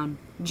dropped down,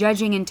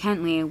 judging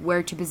intently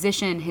where to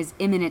position his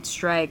imminent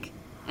strike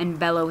and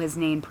bellow his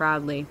name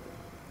proudly.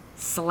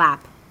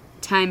 Slap.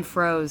 Time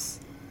froze.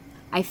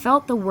 I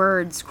felt the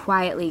words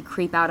quietly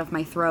creep out of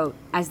my throat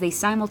as they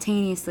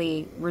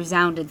simultaneously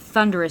resounded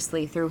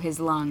thunderously through his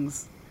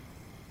lungs.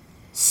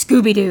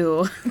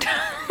 Scooby-Doo!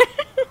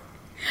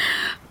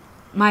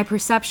 My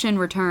perception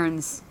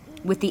returns,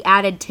 with the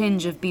added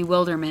tinge of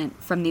bewilderment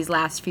from these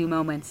last few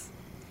moments.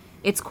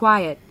 It's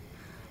quiet.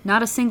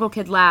 Not a single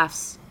kid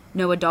laughs.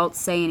 No adults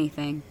say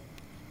anything.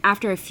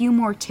 After a few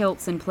more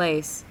tilts in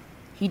place,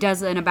 he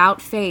does an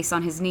about face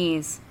on his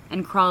knees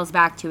and crawls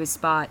back to his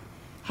spot,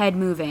 head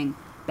moving,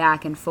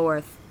 back and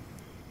forth.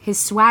 His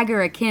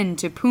swagger akin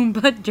to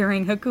Pumbaa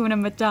during Hakuna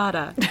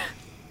Matata.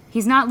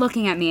 He's not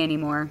looking at me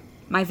anymore.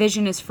 My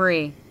vision is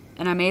free,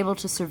 and I'm able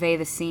to survey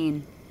the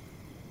scene.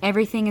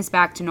 Everything is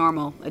back to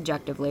normal,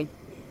 objectively.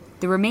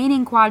 The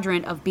remaining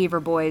quadrant of beaver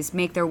boys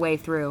make their way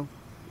through.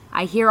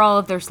 I hear all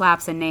of their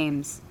slaps and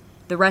names.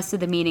 The rest of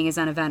the meeting is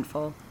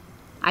uneventful.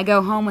 I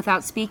go home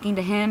without speaking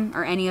to him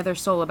or any other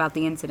soul about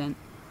the incident.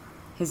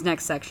 His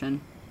next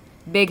section.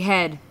 Big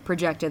head,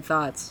 projected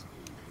thoughts.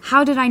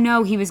 How did I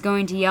know he was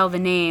going to yell the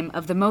name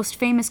of the most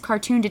famous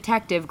cartoon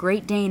detective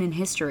Great Dane in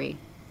history?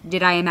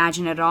 Did I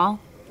imagine it all?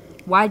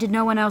 Why did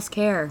no one else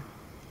care?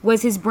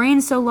 Was his brain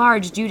so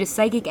large due to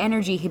psychic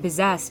energy he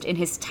possessed in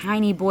his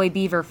tiny boy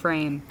beaver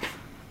frame?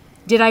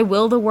 Did I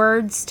will the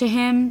words to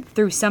him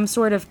through some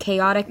sort of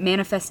chaotic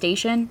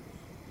manifestation?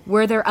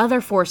 Were there other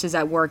forces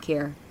at work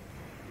here?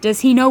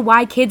 Does he know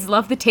why kids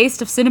love the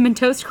taste of Cinnamon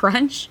Toast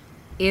Crunch?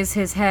 Is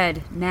his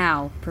head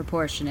now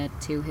proportionate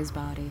to his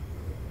body?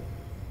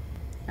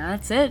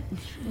 That's it.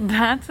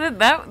 That's it.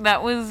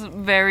 That was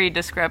very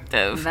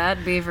descriptive.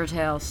 That beaver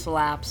tail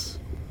slaps.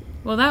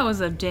 Well, that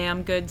was a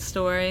damn good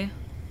story.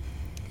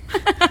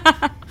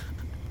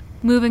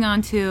 Moving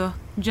on to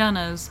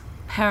Jenna's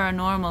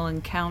paranormal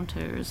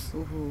encounters.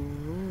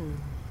 Ooh.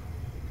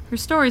 Her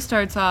story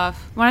starts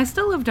off, when I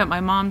still lived at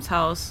my mom's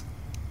house,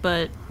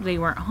 but they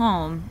weren't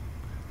home.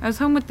 I was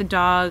home with the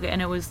dog,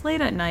 and it was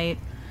late at night.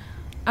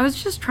 I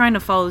was just trying to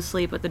fall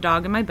asleep with the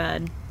dog in my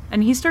bed,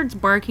 and he starts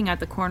barking at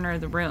the corner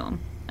of the room.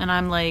 And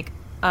I'm like,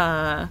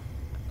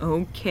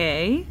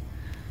 okay.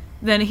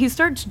 Then he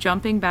starts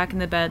jumping back in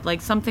the bed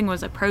like something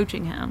was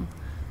approaching him,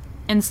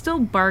 and still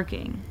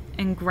barking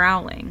and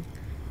growling.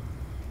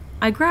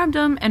 I grabbed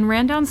him and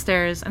ran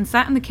downstairs and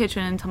sat in the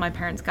kitchen until my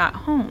parents got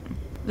home.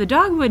 The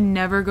dog would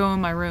never go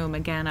in my room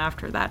again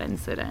after that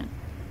incident.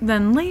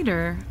 Then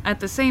later, at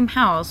the same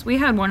house, we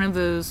had one of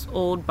those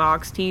old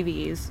box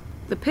TVs.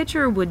 The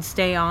picture would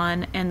stay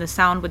on and the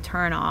sound would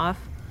turn off,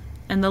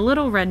 and the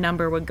little red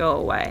number would go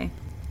away.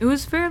 It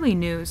was fairly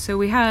new, so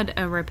we had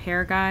a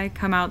repair guy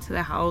come out to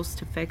the house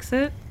to fix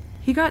it.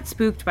 He got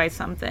spooked by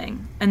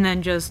something and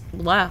then just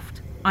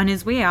left. On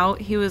his way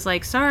out, he was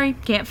like, sorry,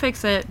 can't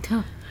fix it.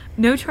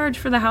 No charge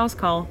for the house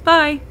call.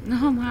 Bye.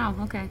 Oh, wow.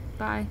 Okay.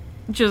 Bye.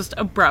 Just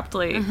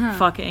abruptly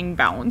fucking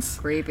bounce.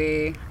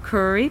 Creepy.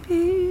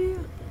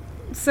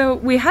 So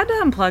we had to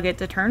unplug it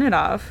to turn it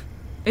off.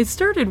 It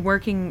started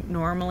working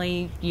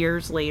normally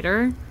years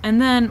later,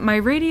 and then my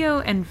radio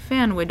and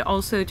fan would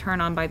also turn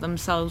on by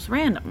themselves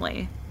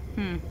randomly.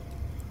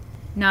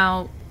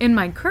 Now, in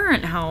my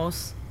current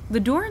house, the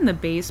door in the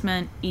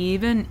basement,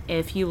 even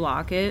if you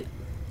lock it,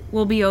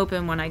 will be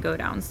open when I go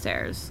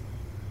downstairs.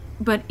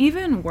 But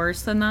even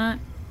worse than that,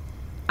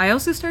 I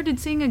also started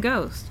seeing a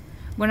ghost.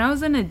 When I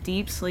was in a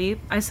deep sleep,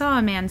 I saw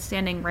a man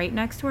standing right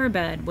next to our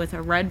bed with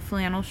a red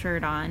flannel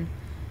shirt on.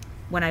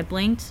 When I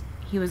blinked,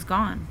 he was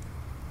gone.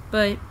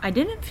 But I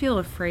didn't feel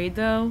afraid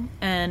though,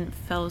 and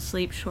fell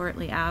asleep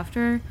shortly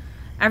after.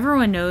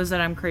 Everyone knows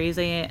that I'm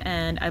crazy,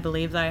 and I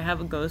believe that I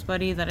have a ghost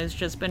buddy that has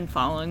just been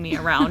following me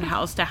around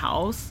house to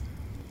house.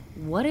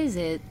 What is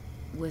it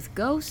with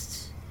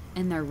ghosts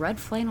and their red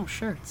flannel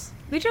shirts?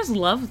 They just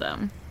love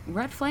them.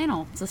 Red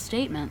flannel, it's a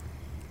statement.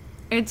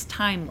 It's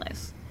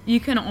timeless. You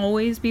can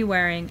always be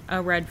wearing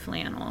a red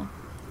flannel.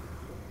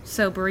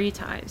 So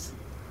burritos,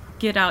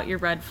 get out your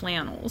red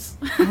flannels.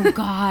 Oh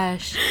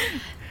gosh.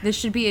 This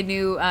should be a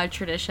new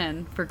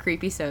tradition for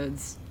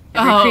Creepisodes.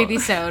 Every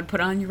Creepisode,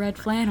 put on your red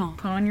flannel.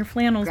 Put on your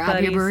flannels, Grab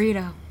buddies. your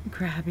burrito.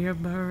 Grab your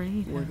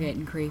burrito. We're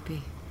getting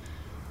creepy.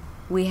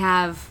 We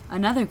have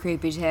another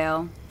creepy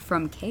tale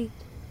from Kate,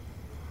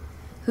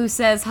 who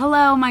says,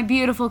 hello, my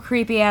beautiful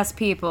creepy-ass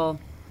people.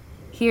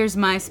 Here's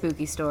my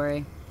spooky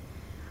story.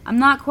 I'm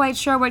not quite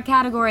sure what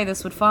category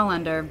this would fall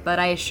under, but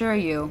I assure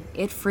you,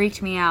 it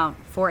freaked me out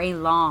for a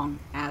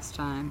long-ass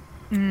time.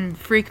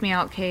 Freak me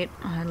out, Kate.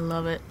 I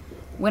love it.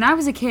 When I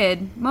was a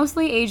kid,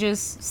 mostly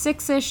ages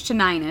 6-ish to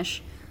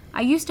 9-ish,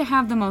 I used to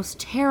have the most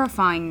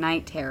terrifying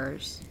night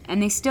terrors,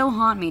 and they still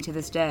haunt me to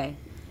this day.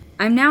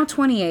 I'm now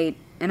 28,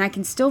 and I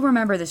can still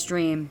remember this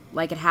dream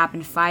like it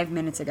happened 5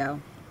 minutes ago.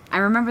 I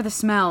remember the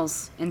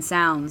smells and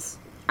sounds.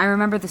 I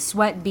remember the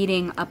sweat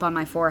beating up on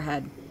my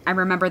forehead. I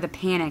remember the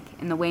panic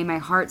and the way my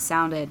heart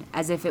sounded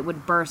as if it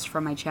would burst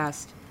from my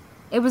chest.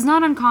 It was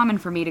not uncommon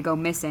for me to go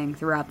missing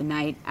throughout the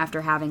night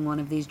after having one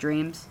of these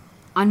dreams.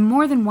 On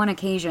more than one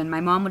occasion,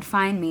 my mom would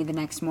find me the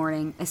next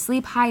morning,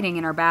 asleep hiding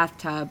in our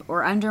bathtub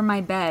or under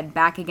my bed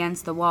back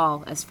against the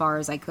wall as far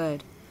as I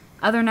could.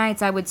 Other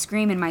nights I would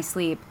scream in my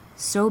sleep,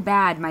 so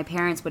bad my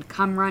parents would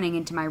come running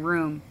into my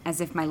room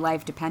as if my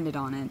life depended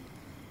on it.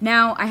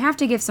 Now, I have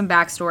to give some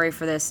backstory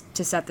for this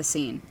to set the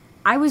scene.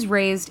 I was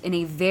raised in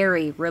a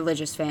very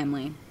religious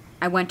family.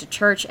 I went to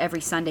church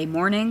every Sunday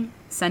morning,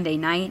 Sunday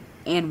night,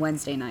 and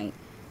Wednesday night.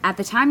 At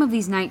the time of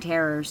these night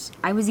terrors,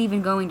 I was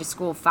even going to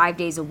school 5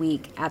 days a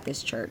week at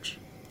this church.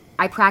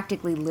 I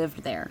practically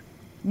lived there.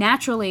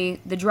 Naturally,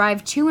 the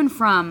drive to and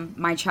from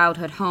my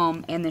childhood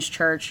home and this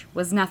church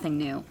was nothing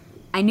new.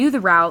 I knew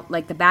the route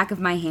like the back of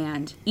my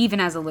hand, even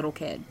as a little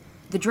kid.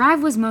 The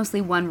drive was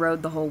mostly one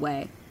road the whole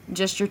way.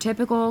 Just your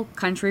typical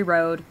country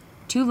road,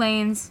 2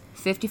 lanes,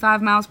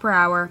 55 miles per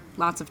hour,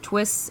 lots of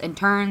twists and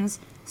turns,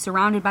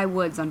 surrounded by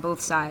woods on both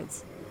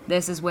sides.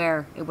 This is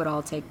where it would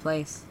all take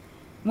place.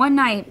 One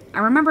night, I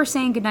remember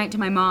saying goodnight to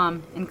my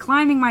mom and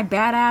climbing my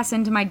badass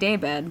into my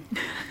daybed.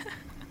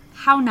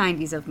 How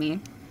 90s of me.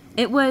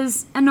 It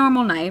was a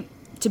normal night.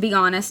 To be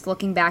honest,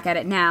 looking back at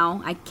it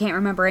now, I can't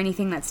remember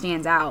anything that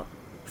stands out.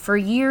 For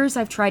years,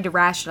 I've tried to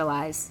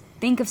rationalize,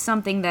 think of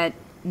something that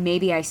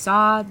maybe I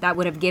saw that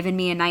would have given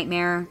me a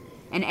nightmare,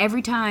 and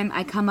every time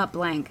I come up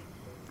blank.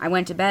 I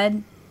went to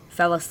bed,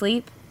 fell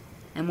asleep,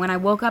 and when I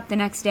woke up the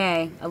next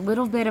day, a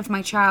little bit of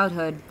my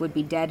childhood would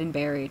be dead and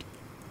buried.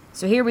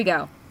 So here we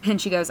go. And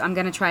she goes, I'm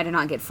going to try to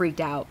not get freaked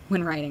out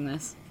when writing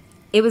this.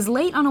 It was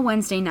late on a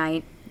Wednesday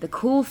night. The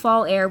cool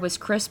fall air was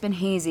crisp and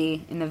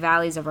hazy in the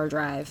valleys of our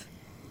drive.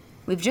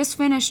 We've just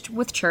finished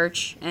with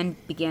church and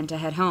began to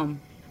head home.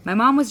 My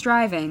mom was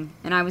driving,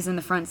 and I was in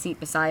the front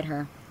seat beside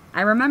her. I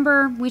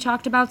remember we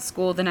talked about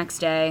school the next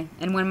day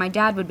and when my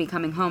dad would be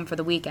coming home for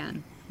the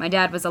weekend. My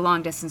dad was a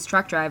long-distance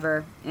truck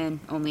driver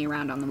and only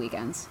around on the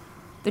weekends.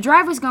 The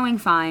drive was going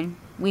fine.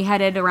 We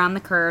headed around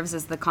the curves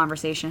as the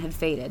conversation had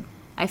faded.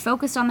 I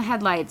focused on the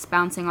headlights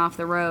bouncing off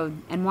the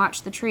road and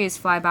watched the trees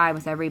fly by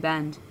with every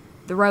bend.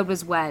 The road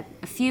was wet.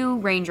 A few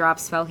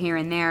raindrops fell here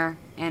and there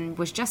and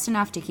was just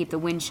enough to keep the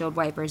windshield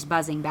wipers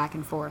buzzing back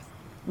and forth.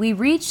 We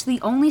reached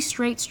the only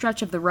straight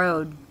stretch of the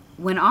road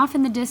when off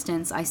in the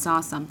distance I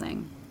saw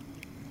something.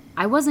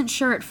 I wasn't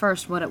sure at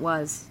first what it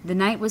was. The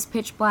night was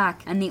pitch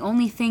black, and the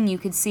only thing you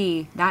could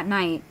see that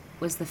night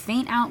was the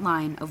faint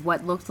outline of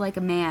what looked like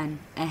a man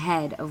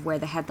ahead of where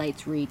the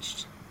headlights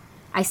reached.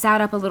 I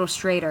sat up a little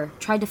straighter,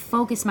 tried to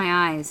focus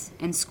my eyes,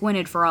 and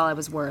squinted for all I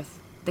was worth.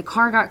 The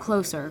car got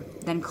closer,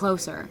 then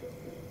closer.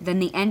 Then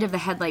the end of the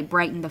headlight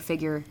brightened the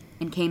figure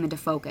and came into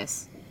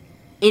focus.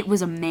 It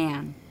was a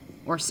man,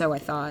 or so I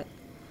thought.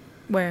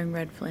 Wearing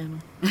red flannel.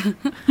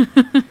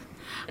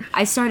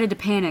 I started to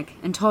panic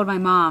and told my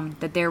mom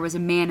that there was a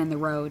man in the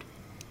road.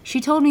 She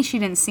told me she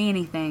didn't see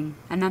anything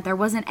and that there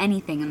wasn't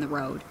anything in the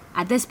road.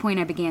 At this point,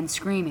 I began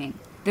screaming,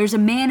 "There's a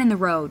man in the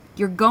road.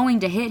 You're going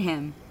to hit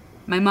him."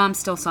 My mom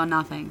still saw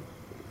nothing.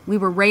 We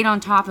were right on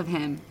top of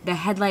him, the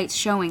headlights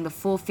showing the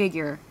full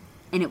figure,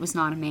 and it was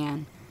not a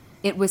man.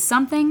 It was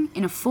something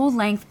in a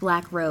full-length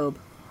black robe,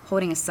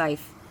 holding a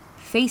scythe,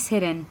 face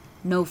hidden,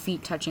 no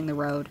feet touching the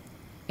road.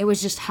 It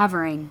was just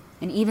hovering,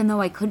 and even though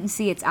I couldn't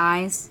see its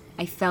eyes,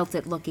 I felt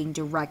it looking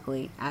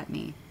directly at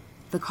me.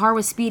 The car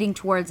was speeding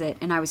towards it,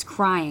 and I was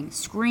crying,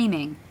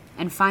 screaming,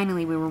 and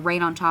finally we were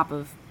right on top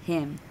of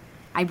him.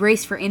 I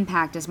braced for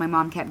impact as my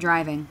mom kept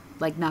driving,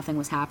 like nothing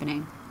was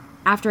happening.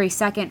 After a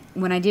second,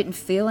 when I didn't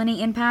feel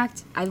any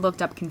impact, I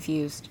looked up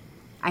confused.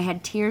 I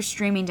had tears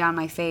streaming down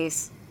my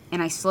face,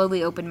 and I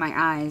slowly opened my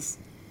eyes,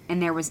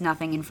 and there was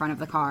nothing in front of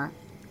the car.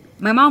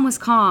 My mom was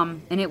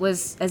calm, and it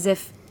was as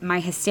if my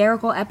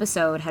hysterical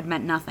episode had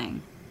meant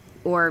nothing.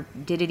 Or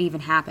did it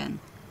even happen?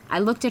 I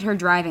looked at her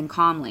driving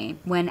calmly,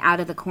 when out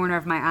of the corner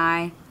of my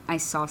eye, I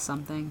saw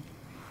something.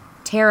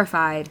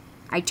 Terrified,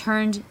 I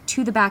turned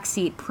to the back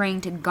seat,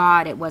 praying to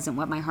God it wasn't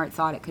what my heart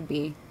thought it could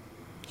be.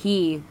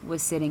 He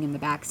was sitting in the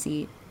back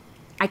seat.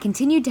 I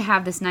continued to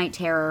have this night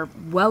terror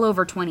well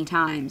over 20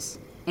 times,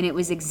 and it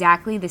was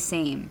exactly the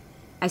same.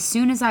 As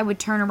soon as I would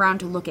turn around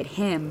to look at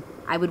him,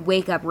 I would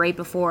wake up right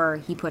before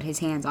he put his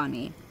hands on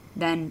me.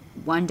 Then,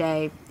 one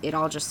day, it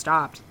all just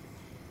stopped.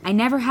 I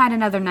never had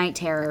another night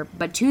terror,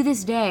 but to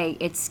this day,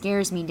 it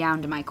scares me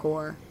down to my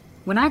core.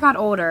 When I got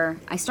older,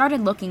 I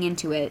started looking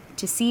into it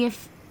to see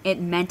if it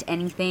meant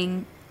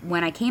anything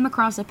when I came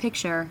across a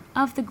picture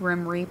of the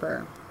Grim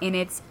Reaper, and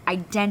it's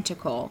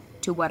identical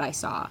to what I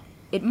saw.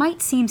 It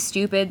might seem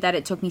stupid that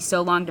it took me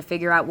so long to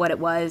figure out what it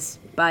was,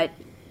 but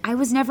I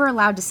was never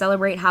allowed to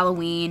celebrate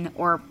Halloween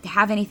or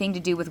have anything to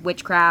do with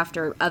witchcraft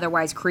or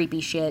otherwise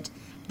creepy shit.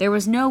 There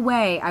was no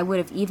way I would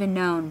have even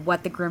known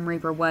what the Grim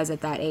Reaper was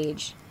at that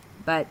age.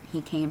 But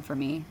he came for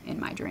me in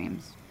my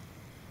dreams.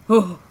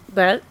 Oh,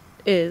 that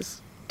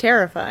is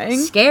terrifying.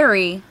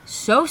 Scary.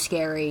 So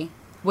scary.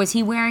 Was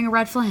he wearing a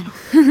red flannel?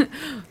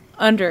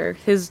 Under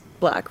his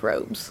black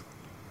robes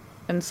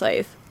and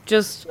scythe.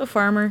 Just a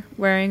farmer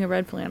wearing a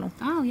red flannel.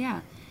 Oh,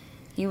 yeah.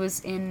 He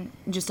was in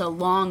just a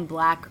long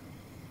black...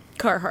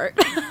 Carhartt.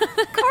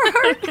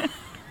 Carhartt.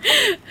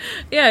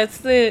 Yeah, it's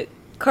the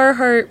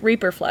Carhartt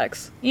Reaper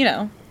Flex. You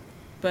know.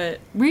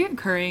 But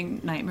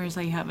reoccurring nightmares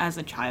that you have as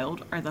a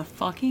child are the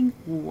fucking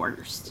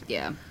worst.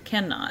 Yeah.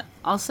 Cannot.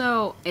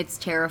 Also, it's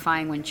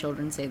terrifying when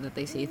children say that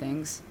they see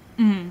things.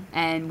 Mm-hmm.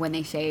 And when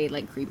they say,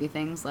 like, creepy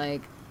things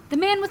like, the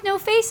man with no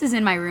face is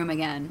in my room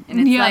again.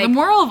 And it's like, the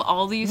moral of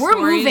all these we're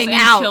stories moving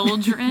and out.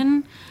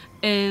 children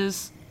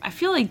is, I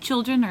feel like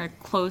children are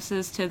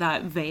closest to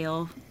that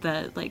veil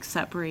that, like,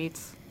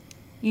 separates.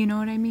 You know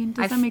what I mean?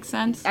 Does that make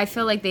sense? I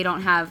feel like they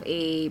don't have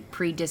a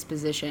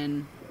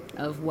predisposition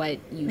of what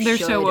They're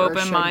should so or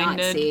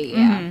open-minded. should not see.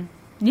 Yeah.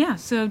 Mm-hmm. Yeah,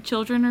 so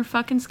children are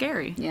fucking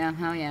scary. Yeah,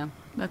 hell yeah.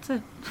 That's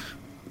it.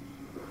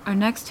 Our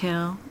next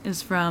tale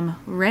is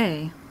from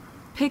Ray.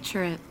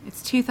 Picture it.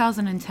 It's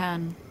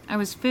 2010. I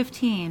was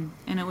 15,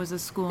 and it was a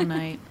school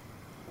night.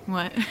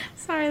 What?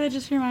 Sorry, that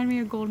just reminded me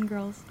of Golden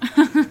Girls.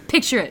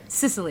 Picture it.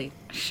 Sicily.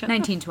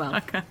 1912.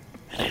 Okay.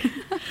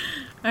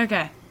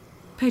 Okay.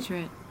 Picture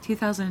it.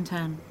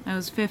 2010. I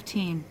was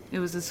 15. It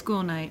was a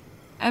school night.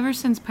 Ever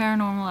since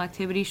Paranormal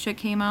Activity shit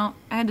came out,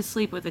 I had to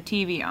sleep with the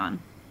TV on.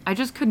 I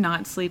just could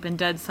not sleep in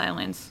dead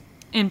silence,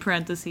 in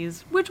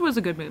parentheses, which was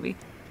a good movie.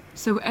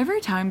 So every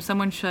time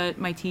someone shut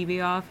my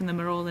TV off in the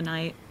middle of the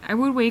night, I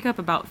would wake up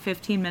about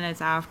 15 minutes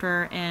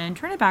after and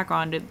turn it back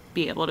on to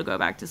be able to go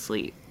back to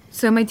sleep.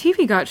 So my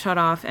TV got shut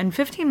off, and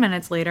 15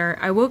 minutes later,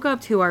 I woke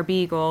up to our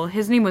beagle.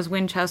 His name was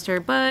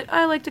Winchester, but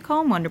I like to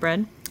call him Wonder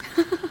Bread.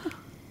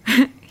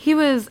 He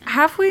was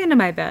halfway into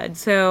my bed,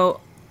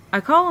 so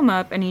I call him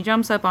up, and he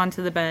jumps up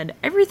onto the bed.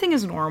 Everything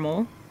is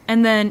normal.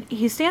 And then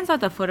he stands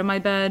at the foot of my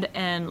bed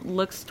and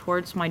looks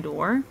towards my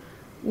door,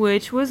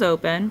 which was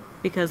open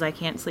because I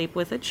can't sleep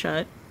with it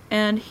shut.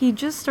 And he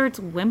just starts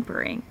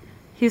whimpering.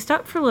 He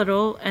stopped for a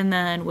little and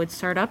then would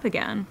start up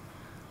again.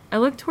 I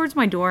looked towards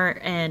my door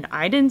and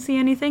I didn't see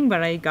anything,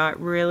 but I got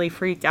really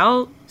freaked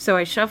out. So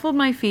I shuffled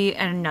my feet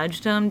and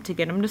nudged him to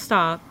get him to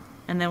stop.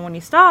 And then when he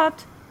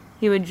stopped,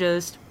 he would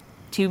just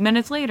 2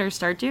 minutes later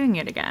start doing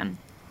it again.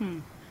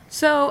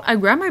 So I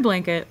grabbed my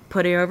blanket,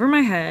 put it over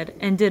my head,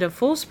 and did a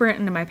full sprint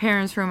into my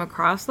parents' room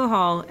across the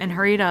hall and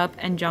hurried up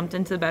and jumped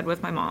into bed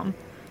with my mom.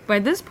 By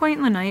this point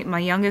in the night, my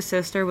youngest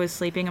sister was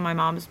sleeping in my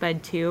mom's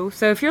bed too.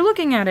 So if you're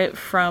looking at it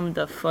from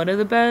the foot of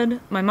the bed,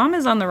 my mom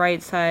is on the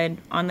right side,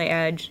 on the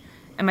edge,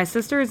 and my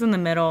sister is in the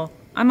middle.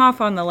 I'm off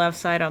on the left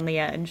side on the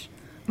edge.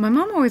 My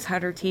mom always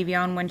had her TV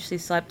on when she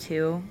slept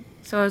too.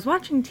 So I was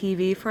watching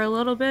TV for a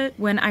little bit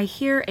when I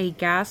hear a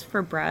gasp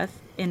for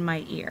breath in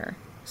my ear.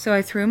 So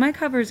I threw my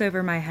covers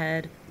over my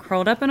head,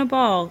 curled up in a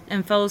ball,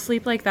 and fell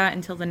asleep like that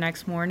until the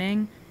next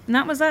morning. And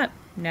that was that.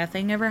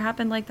 Nothing ever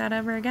happened like that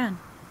ever again.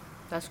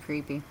 That's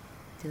creepy.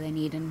 Do they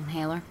need an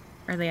inhaler?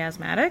 Are they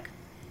asthmatic?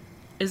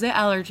 Is it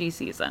allergy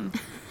season?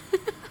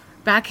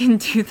 Back in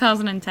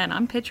 2010,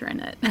 I'm picturing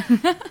it.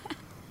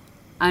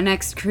 Our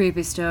next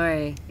creepy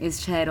story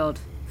is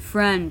titled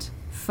Friend,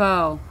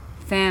 Foe,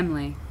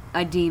 Family,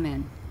 a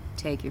Demon.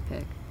 Take your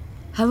pick.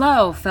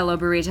 Hello, fellow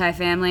burrito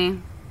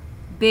family.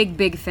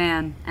 Big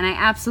fan, and I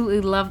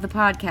absolutely love the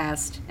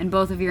podcast and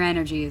both of your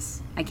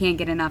energies. I can't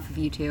get enough of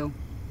you two.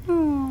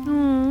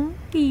 Aww.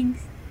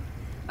 Thanks.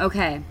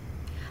 Okay,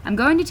 I'm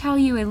going to tell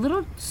you a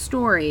little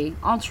story,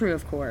 all true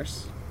of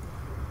course.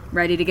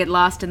 Ready to get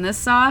lost in this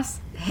sauce?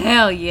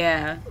 Hell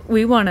yeah.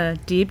 We want to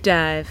deep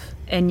dive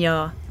in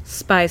your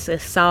spicy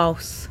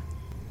sauce.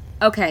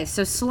 Okay,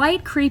 so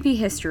slight creepy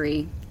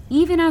history.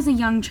 Even as a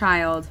young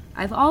child,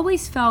 I've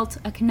always felt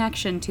a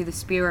connection to the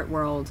spirit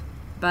world.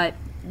 But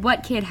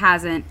what kid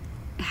hasn't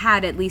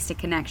had at least a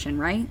connection,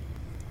 right?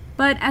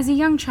 But as a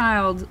young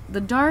child,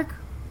 the dark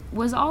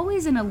was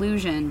always an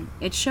illusion.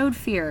 It showed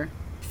fear.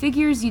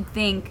 Figures you'd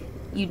think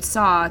you'd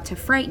saw to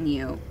frighten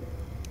you.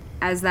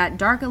 As that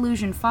dark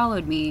illusion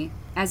followed me,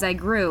 as I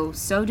grew,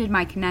 so did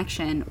my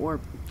connection,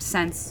 or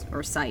sense,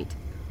 or sight.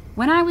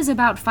 When I was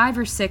about 5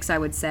 or 6, I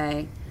would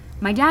say,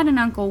 my dad and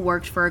uncle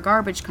worked for a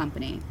garbage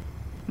company.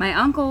 My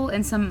uncle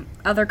and some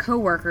other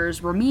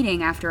co-workers were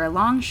meeting after a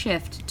long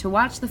shift to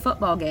watch the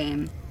football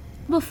game.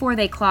 Before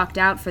they clocked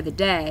out for the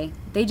day,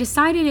 they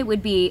decided it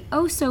would be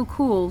oh so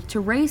cool to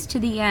race to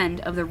the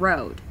end of the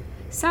road.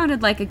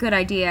 Sounded like a good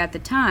idea at the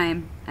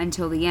time,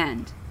 until the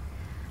end.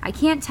 I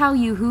can't tell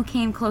you who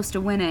came close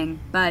to winning,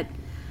 but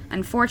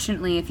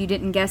unfortunately, if you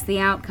didn't guess the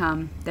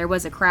outcome, there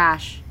was a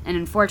crash, and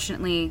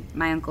unfortunately,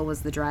 my uncle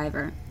was the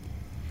driver.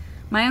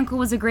 My uncle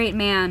was a great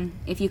man.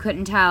 If you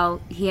couldn't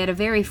tell, he had a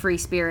very free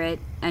spirit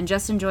and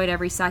just enjoyed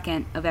every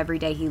second of every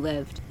day he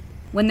lived.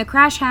 When the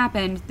crash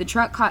happened, the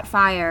truck caught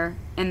fire,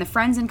 and the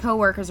friends and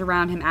co-workers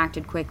around him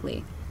acted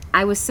quickly.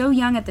 I was so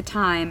young at the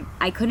time,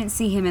 I couldn't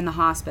see him in the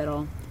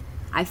hospital.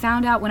 I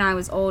found out when I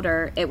was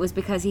older it was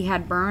because he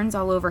had burns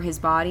all over his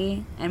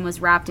body and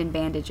was wrapped in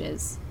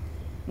bandages.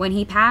 When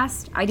he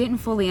passed, I didn't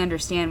fully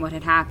understand what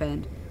had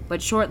happened,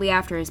 but shortly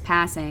after his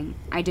passing,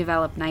 I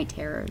developed night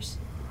terrors.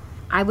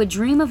 I would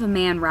dream of a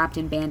man wrapped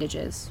in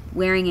bandages,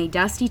 wearing a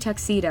dusty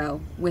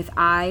tuxedo with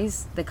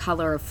eyes the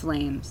color of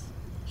flames.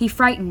 He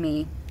frightened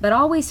me, but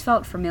always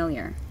felt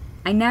familiar.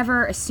 I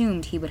never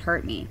assumed he would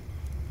hurt me.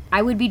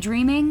 I would be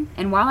dreaming,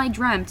 and while I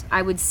dreamt,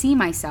 I would see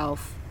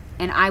myself,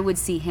 and I would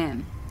see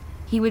him.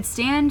 He would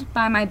stand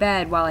by my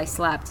bed while I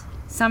slept,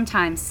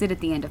 sometimes sit at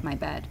the end of my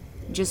bed,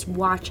 just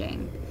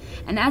watching.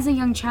 And as a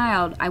young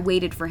child, I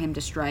waited for him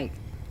to strike.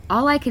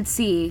 All I could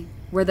see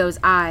were those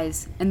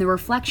eyes and the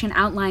reflection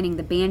outlining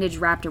the bandage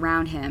wrapped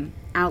around him,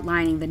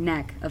 outlining the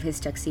neck of his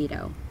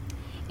tuxedo.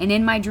 And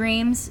in my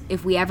dreams,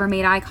 if we ever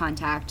made eye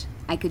contact,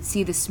 I could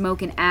see the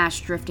smoke and ash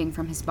drifting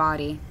from his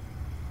body.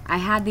 I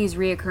had these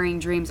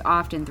reoccurring dreams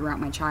often throughout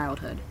my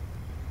childhood.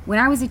 When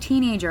I was a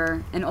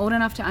teenager and old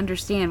enough to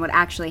understand what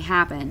actually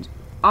happened,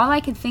 all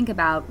I could think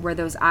about were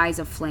those eyes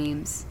of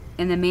flames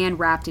and the man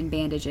wrapped in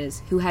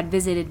bandages who had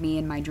visited me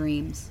in my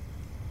dreams.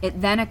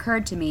 It then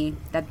occurred to me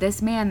that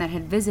this man that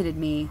had visited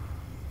me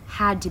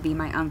had to be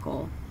my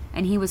uncle,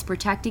 and he was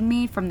protecting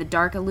me from the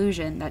dark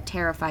illusion that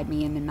terrified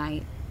me in the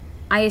night.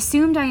 I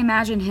assumed I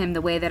imagined him the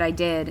way that I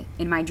did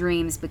in my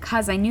dreams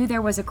because I knew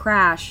there was a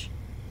crash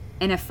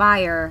and a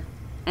fire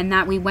and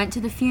that we went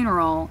to the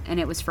funeral and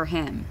it was for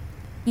him.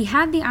 He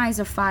had the eyes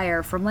of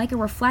fire from like a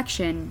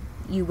reflection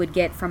you would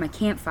get from a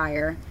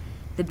campfire,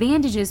 the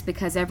bandages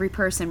because every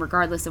person,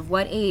 regardless of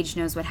what age,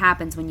 knows what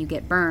happens when you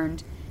get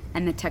burned,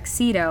 and the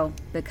tuxedo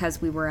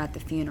because we were at the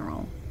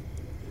funeral.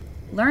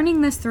 Learning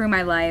this through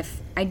my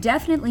life, I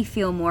definitely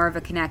feel more of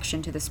a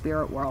connection to the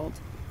spirit world,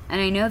 and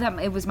I know that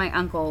it was my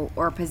uncle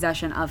or a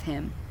possession of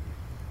him.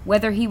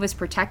 Whether he was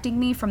protecting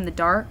me from the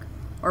dark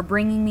or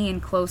bringing me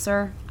in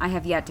closer, I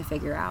have yet to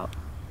figure out.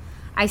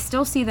 I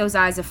still see those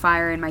eyes of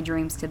fire in my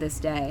dreams to this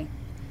day.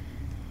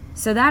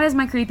 So that is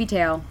my creepy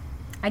tale.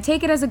 I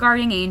take it as a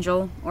guardian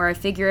angel, or a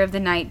figure of the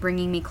night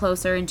bringing me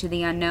closer into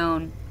the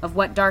unknown of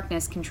what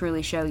darkness can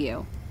truly show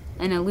you.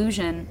 An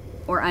illusion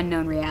or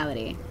unknown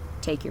reality.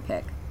 Take your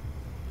pick.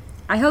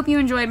 I hope you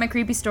enjoyed my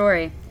creepy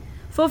story.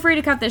 Feel free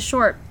to cut this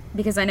short,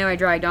 because I know I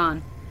dragged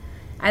on.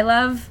 I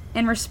love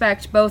and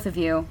respect both of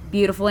you,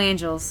 beautiful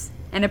angels,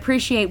 and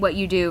appreciate what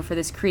you do for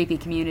this creepy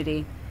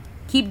community.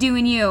 Keep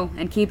doing you,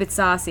 and keep it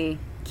saucy.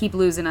 Keep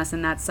losing us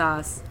in that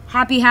sauce.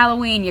 Happy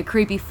Halloween, you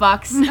creepy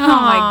fucks. Oh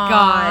my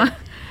god.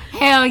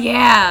 Hell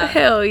yeah.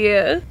 Hell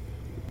yeah.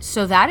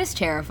 So that is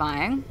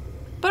terrifying.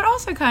 But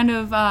also kind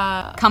of,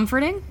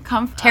 comforting?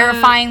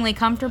 Terrifyingly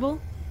comfortable?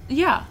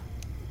 Yeah.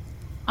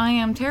 I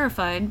am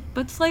terrified,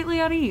 but slightly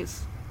at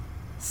ease.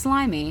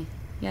 Slimy,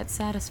 yet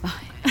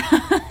satisfying.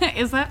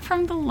 Is that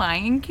from The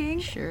Lion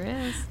King? Sure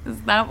is.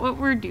 Is that what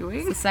we're doing?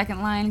 It's the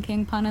second Lion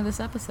King pun of this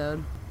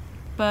episode.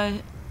 But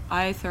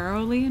I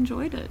thoroughly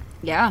enjoyed it.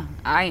 Yeah,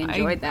 I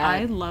enjoyed that.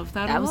 I love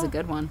that a lot. That was a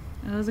good one.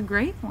 It was a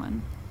great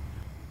one.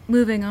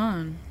 Moving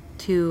on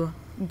to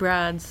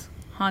Brad's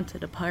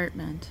haunted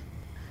apartment.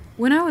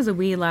 When I was a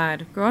wee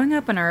lad, growing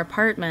up in our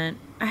apartment,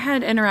 I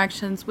had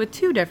interactions with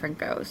 2 different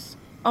ghosts.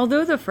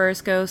 Although the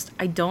first ghost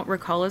I don't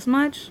recall as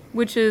much,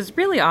 which is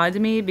really odd to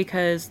me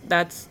because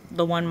that's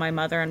the one my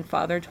mother and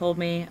father told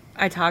me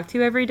I talked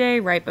to every day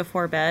right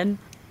before bed.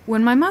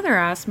 When my mother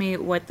asked me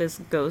what this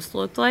ghost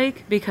looked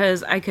like,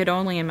 because I could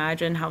only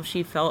imagine how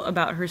she felt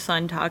about her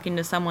son talking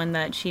to someone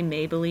that she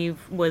may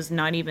believe was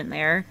not even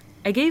there,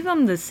 I gave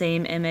them the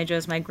same image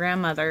as my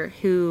grandmother,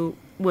 who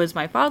was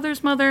my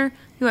father's mother,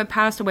 who had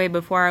passed away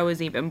before I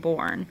was even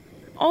born.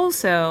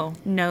 Also,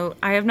 note,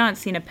 I have not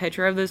seen a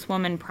picture of this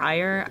woman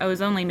prior. I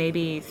was only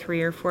maybe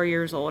 3 or 4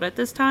 years old at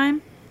this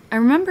time. I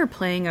remember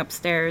playing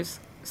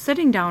upstairs,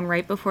 sitting down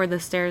right before the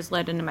stairs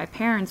led into my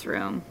parents'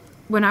 room,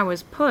 when I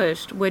was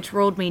pushed, which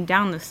rolled me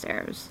down the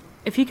stairs.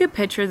 If you could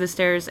picture the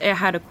stairs, it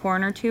had a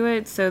corner to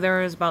it, so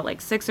there was about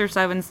like 6 or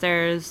 7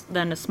 stairs,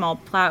 then a small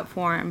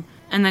platform,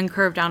 and then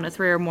curved down to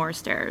 3 or more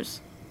stairs.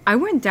 I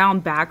went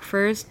down back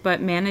first, but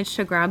managed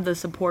to grab the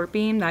support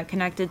beam that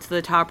connected to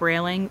the top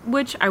railing,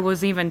 which I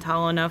wasn't even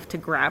tall enough to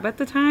grab at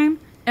the time.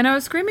 And I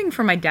was screaming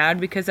for my dad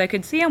because I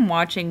could see him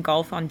watching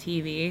golf on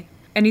TV,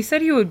 and he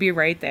said he would be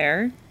right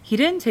there. He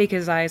didn't take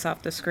his eyes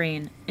off the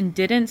screen, and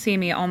didn't see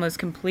me almost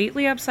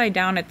completely upside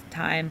down at the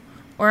time,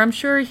 or I'm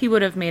sure he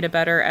would have made a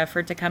better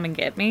effort to come and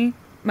get me.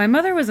 My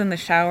mother was in the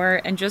shower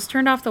and just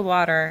turned off the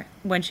water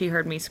when she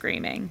heard me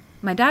screaming.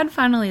 My dad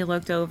finally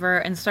looked over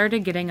and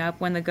started getting up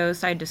when the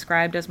ghost I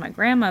described as my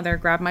grandmother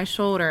grabbed my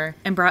shoulder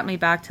and brought me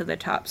back to the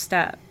top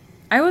step.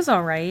 I was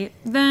alright,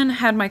 then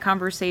had my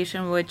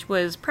conversation, which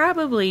was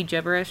probably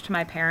gibberish to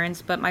my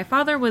parents, but my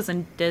father was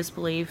in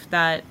disbelief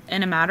that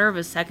in a matter of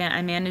a second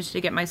I managed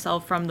to get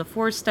myself from the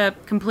 4th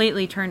step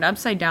completely turned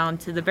upside down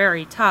to the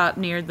very top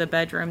near the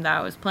bedroom that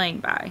I was playing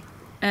by.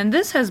 And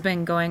this has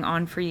been going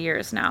on for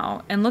years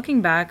now, and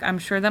looking back, I'm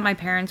sure that my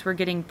parents were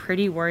getting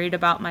pretty worried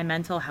about my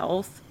mental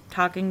health,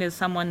 talking to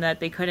someone that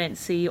they couldn't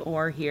see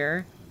or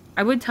hear.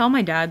 I would tell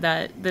my dad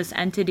that this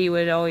entity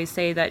would always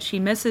say that she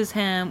misses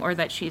him or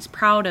that she's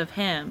proud of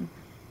him.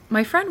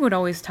 My friend would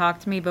always talk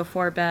to me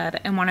before bed,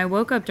 and when I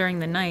woke up during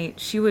the night,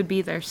 she would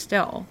be there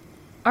still.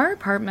 Our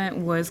apartment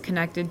was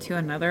connected to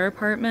another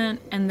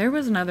apartment, and there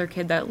was another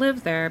kid that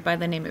lived there by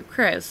the name of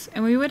Chris,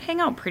 and we would hang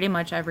out pretty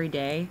much every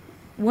day.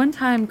 One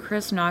time,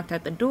 Chris knocked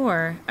at the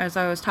door as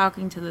I was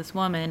talking to this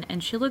woman,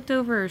 and she looked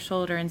over her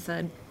shoulder and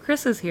said,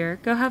 "Chris is here,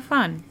 go have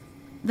fun."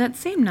 That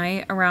same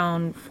night,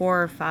 around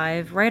 4 or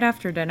 5, right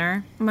after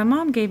dinner, my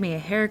mom gave me a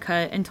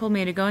haircut and told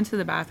me to go into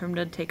the bathroom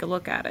to take a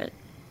look at it.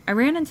 I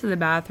ran into the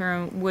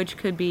bathroom, which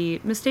could be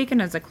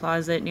mistaken as a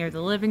closet near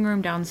the living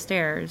room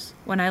downstairs.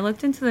 When I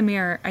looked into the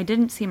mirror, I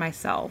didn't see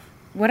myself.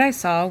 What I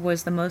saw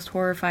was the most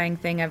horrifying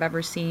thing I've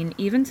ever seen,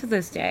 even to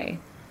this day.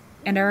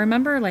 And I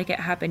remember like it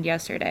happened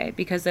yesterday,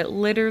 because it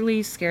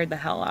literally scared the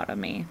hell out of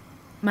me.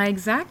 My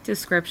exact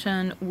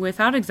description,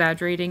 without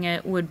exaggerating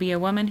it, would be a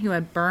woman who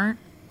had burnt,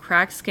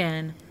 cracked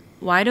skin,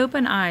 wide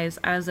open eyes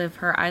as if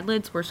her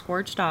eyelids were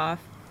scorched off,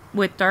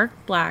 with dark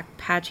black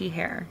patchy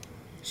hair.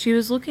 She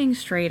was looking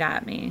straight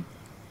at me.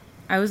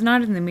 I was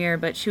not in the mirror,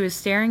 but she was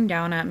staring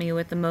down at me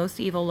with the most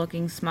evil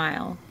looking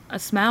smile. A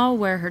smile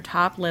where her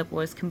top lip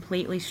was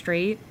completely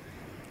straight,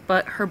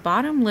 but her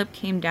bottom lip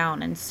came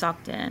down and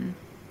sucked in.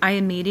 I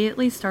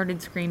immediately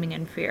started screaming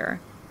in fear.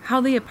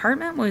 How the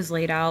apartment was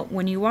laid out,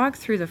 when you walked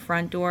through the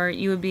front door,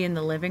 you would be in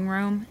the living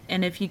room,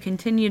 and if you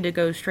continued to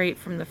go straight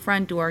from the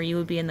front door, you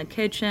would be in the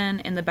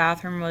kitchen, and the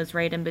bathroom was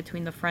right in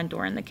between the front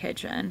door and the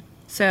kitchen.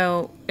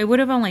 So, it would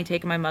have only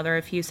taken my mother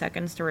a few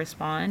seconds to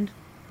respond.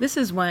 This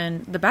is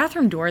when the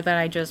bathroom door that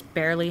I just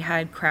barely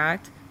had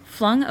cracked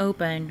flung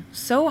open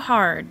so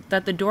hard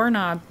that the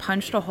doorknob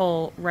punched a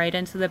hole right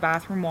into the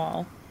bathroom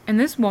wall. And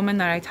this woman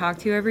that I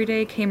talked to every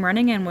day came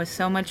running in with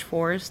so much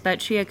force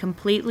that she had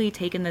completely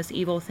taken this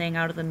evil thing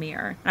out of the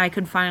mirror, and I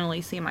could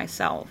finally see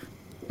myself.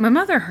 My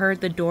mother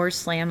heard the door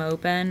slam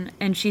open,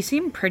 and she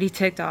seemed pretty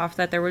ticked off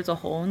that there was a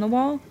hole in the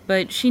wall,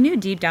 but she knew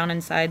deep down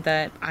inside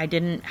that I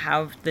didn't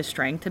have the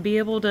strength to be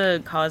able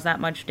to cause that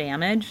much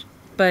damage.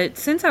 But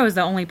since I was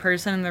the only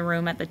person in the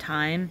room at the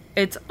time,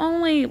 it's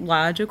only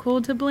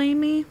logical to blame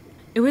me.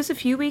 It was a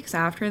few weeks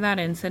after that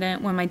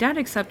incident when my dad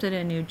accepted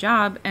a new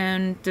job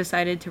and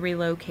decided to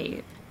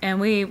relocate,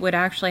 and we would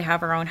actually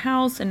have our own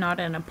house and not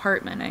an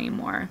apartment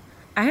anymore.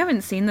 I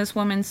haven't seen this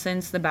woman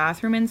since the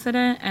bathroom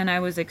incident, and I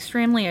was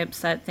extremely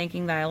upset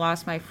thinking that I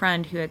lost my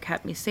friend who had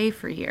kept me safe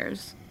for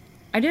years.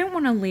 I didn't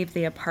want to leave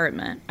the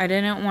apartment. I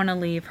didn't want to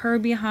leave her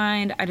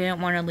behind. I didn't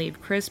want to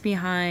leave Chris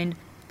behind,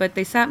 but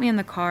they sat me in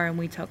the car and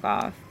we took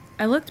off.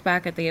 I looked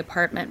back at the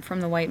apartment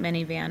from the white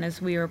minivan as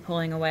we were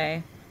pulling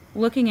away.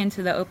 Looking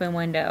into the open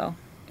window,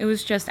 it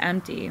was just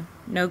empty.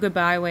 No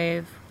goodbye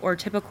wave, or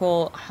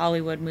typical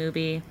Hollywood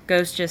movie,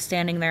 ghost just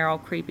standing there all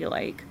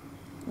creepy-like.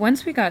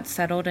 Once we got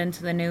settled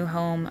into the new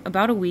home,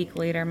 about a week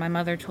later, my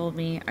mother told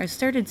me I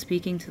started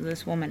speaking to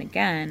this woman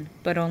again,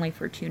 but only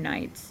for 2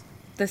 nights.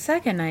 The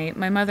second night,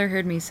 my mother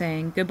heard me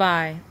saying,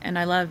 "Goodbye, and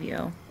I love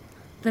you."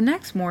 The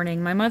next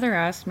morning, my mother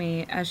asked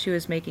me, as she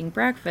was making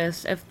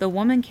breakfast, if the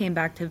woman came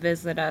back to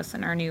visit us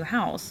in our new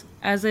house,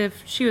 as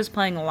if she was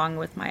playing along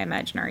with my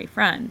imaginary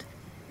friend.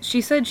 She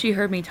said she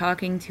heard me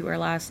talking to her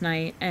last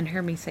night and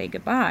heard me say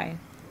goodbye.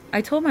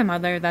 I told my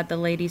mother that the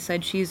lady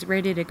said she's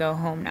ready to go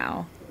home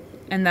now,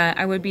 and that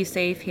I would be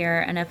safe here,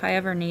 and if I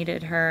ever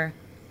needed her,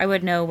 I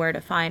would know where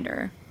to find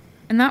her.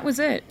 And that was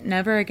it.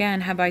 Never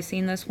again have I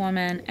seen this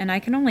woman, and I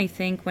can only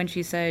think when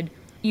she said,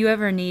 "You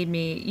ever need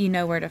me, you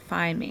know where to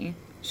find me,"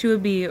 she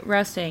would be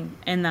resting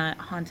in that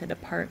haunted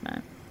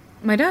apartment.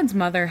 My dad's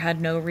mother had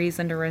no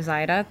reason to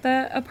reside at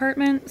the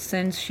apartment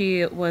since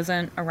she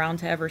wasn't around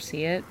to ever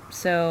see it.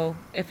 So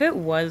if it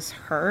was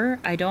her,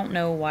 I don't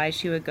know why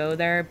she would go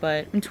there,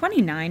 but I'm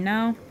 29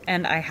 now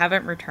and I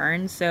haven't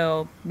returned,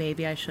 so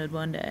maybe I should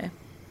one day.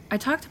 I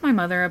talked to my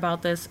mother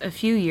about this a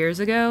few years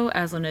ago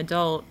as an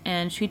adult,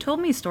 and she told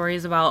me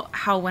stories about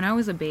how when I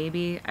was a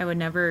baby, I would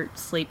never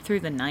sleep through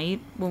the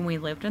night when we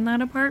lived in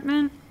that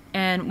apartment.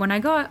 And when I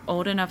got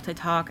old enough to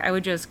talk, I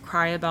would just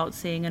cry about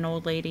seeing an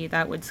old lady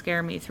that would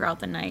scare me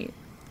throughout the night.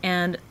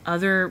 And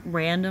other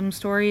random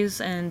stories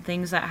and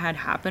things that had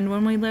happened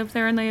when we lived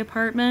there in the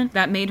apartment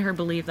that made her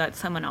believe that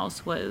someone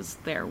else was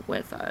there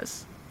with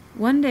us.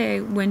 One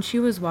day, when she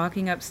was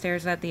walking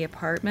upstairs at the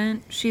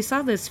apartment, she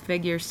saw this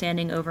figure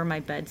standing over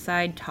my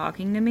bedside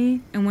talking to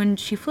me, and when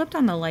she flipped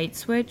on the light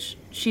switch,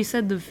 she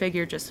said the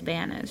figure just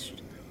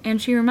vanished. And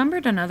she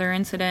remembered another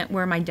incident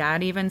where my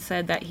dad even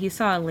said that he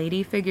saw a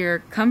lady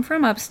figure come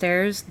from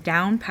upstairs,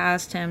 down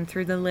past him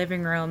through the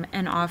living room,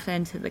 and off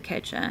into the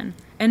kitchen.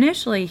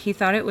 Initially, he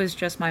thought it was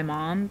just my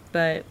mom,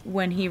 but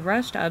when he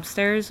rushed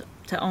upstairs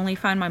to only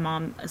find my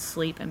mom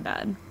asleep in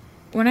bed.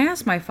 When I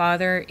asked my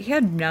father, he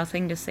had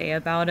nothing to say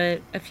about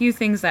it. A few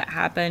things that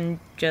happened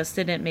just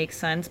didn't make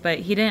sense, but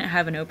he didn't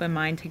have an open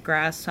mind to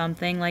grasp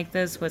something like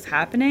this was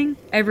happening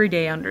every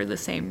day under the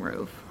same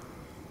roof.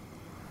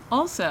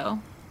 Also,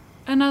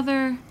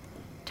 another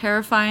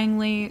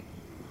terrifyingly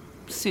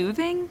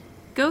soothing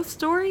ghost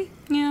story?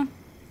 Yeah.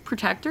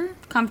 Protector?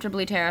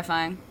 Comfortably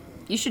terrifying.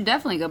 You should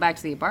definitely go back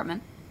to the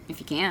apartment, if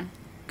you can.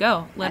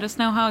 Go. Let us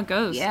know how it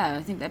goes. Yeah,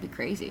 I think that'd be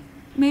crazy.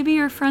 Maybe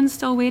your friend's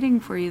still waiting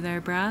for you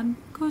there, Brad.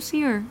 Go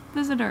see her.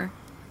 Visit her.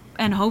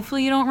 And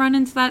hopefully you don't run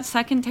into that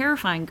second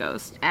terrifying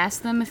ghost.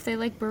 Ask them if they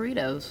like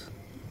burritos.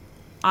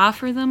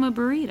 Offer them a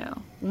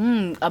burrito.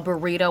 A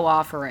burrito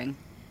offering.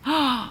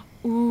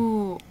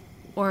 Ooh.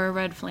 Or a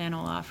red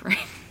flannel offering.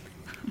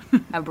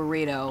 A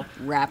burrito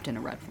wrapped in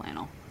a red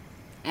flannel.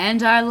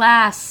 And our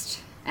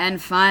last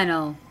and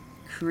final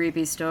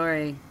creepy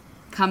story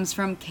comes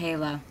from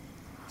Kayla.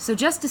 So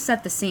just to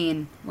set the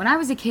scene, when I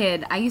was a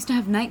kid, I used to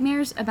have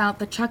nightmares about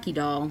the Chucky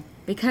doll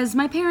because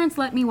my parents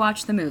let me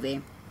watch the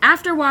movie.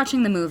 After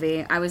watching the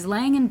movie, I was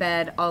laying in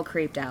bed all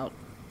creeped out.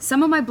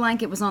 Some of my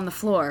blanket was on the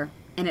floor,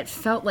 and it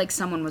felt like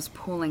someone was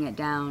pulling it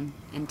down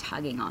and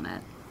tugging on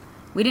it.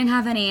 We didn't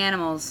have any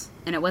animals,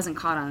 and it wasn't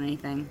caught on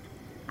anything.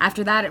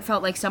 After that, it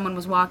felt like someone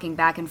was walking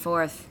back and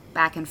forth,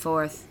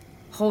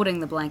 holding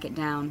the blanket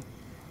down.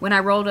 When I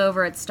rolled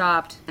over, it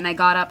stopped, and I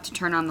got up to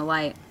turn on the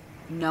light.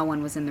 No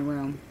one was in the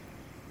room.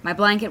 My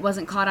blanket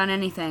wasn't caught on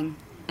anything,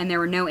 and there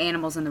were no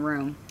animals in the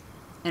room.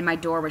 And my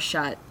door was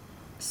shut.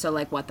 So,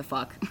 what the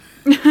fuck?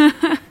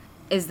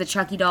 Is the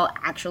Chucky doll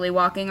actually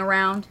walking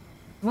around?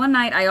 One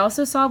night, I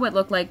also saw what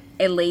looked like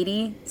a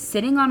lady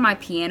sitting on my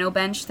piano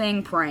bench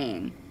thing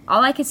praying.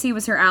 All I could see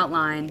was her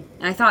outline,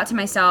 and I thought to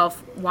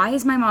myself, why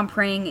is my mom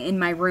praying in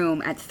my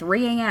room at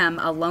 3 a.m.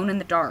 alone in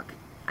the dark?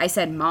 I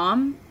said,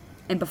 "Mom?"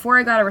 And before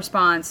I got a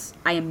response,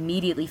 I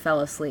immediately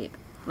fell asleep.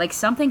 Like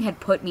something had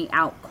put me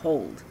out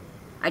cold.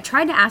 I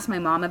tried to ask my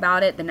mom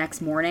about it the next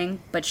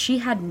morning, but she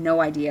had no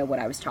idea what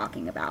I was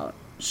talking about.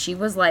 She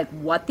was like,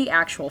 what the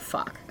actual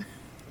fuck?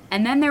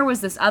 And then there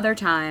was this other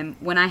time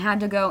when I had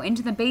to go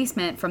into the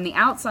basement from the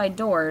outside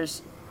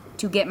doors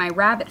to get my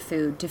rabbit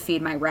food to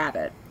feed my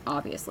rabbit,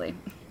 obviously.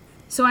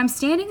 So I'm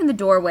standing in the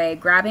doorway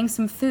grabbing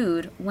some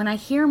food when I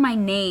hear my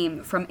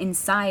name from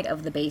inside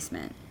of the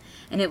basement.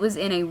 And it was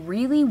in a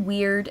really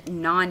weird,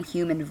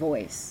 non-human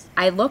voice.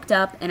 I looked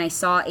up and I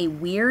saw a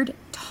weird,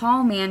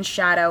 tall man's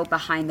shadow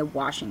behind the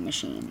washing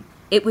machine.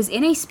 It was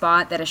in a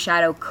spot that a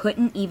shadow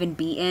couldn't even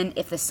be in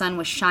if the sun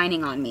was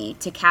shining on me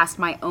to cast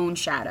my own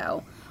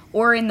shadow,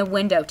 or in the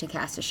window to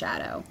cast a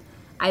shadow.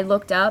 I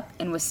looked up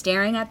and was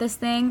staring at this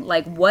thing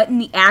like, what in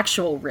the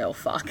actual real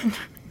fuck?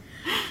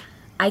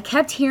 I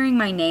kept hearing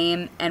my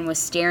name and was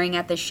staring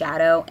at the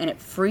shadow, and it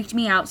freaked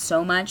me out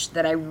so much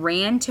that I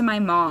ran to my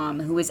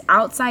mom, who was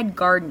outside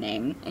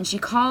gardening, and she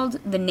called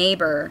the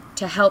neighbor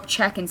to help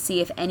check and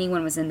see if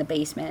anyone was in the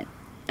basement.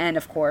 And,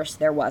 of course,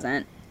 there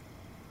wasn't.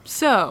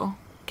 So,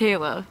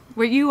 Kayla,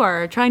 what you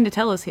are trying to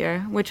tell us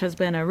here, which has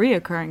been a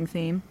reoccurring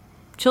theme,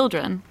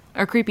 children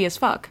are creepy as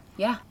fuck.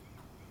 Yeah.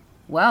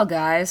 Well,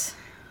 guys,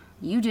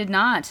 you did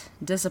not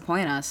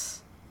disappoint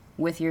us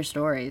with your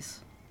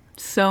stories.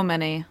 So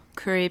many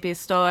creepy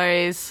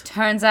stories.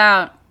 Turns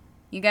out,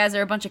 you guys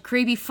are a bunch of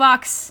creepy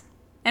fucks,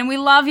 and we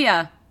love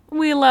ya.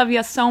 We love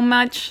ya so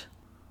much.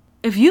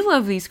 If you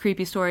love these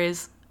creepy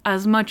stories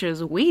as much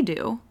as we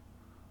do,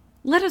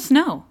 let us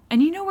know.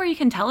 And you know where you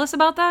can tell us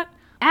about that?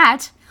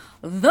 At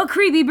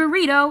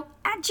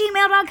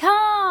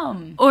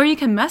thecreepyburrito@gmail.com. Or you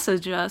can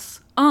message us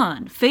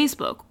on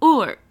Facebook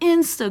or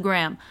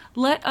Instagram.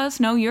 Let us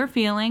know your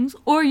feelings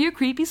or your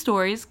creepy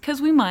stories,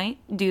 because we might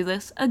do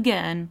this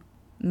again.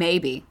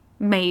 Maybe.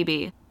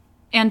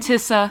 And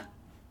Tissa,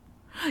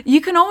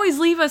 you can always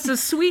leave us a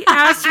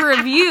sweet-ass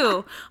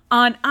review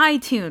on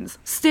iTunes,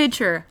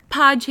 Stitcher,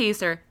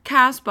 Podchaser,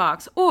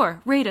 CastBox,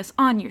 or rate us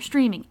on your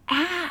streaming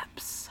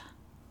apps.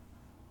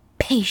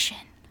 Patient.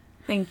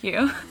 Thank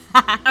you.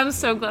 I'm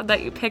so glad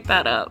that you picked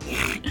that up.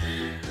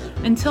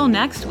 Until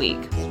next week.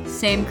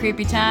 Same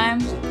creepy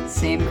time,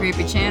 same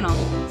creepy channel.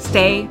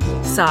 Stay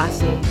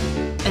saucy.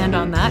 And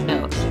on that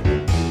note,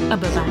 bye-bye.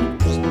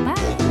 Bye-bye.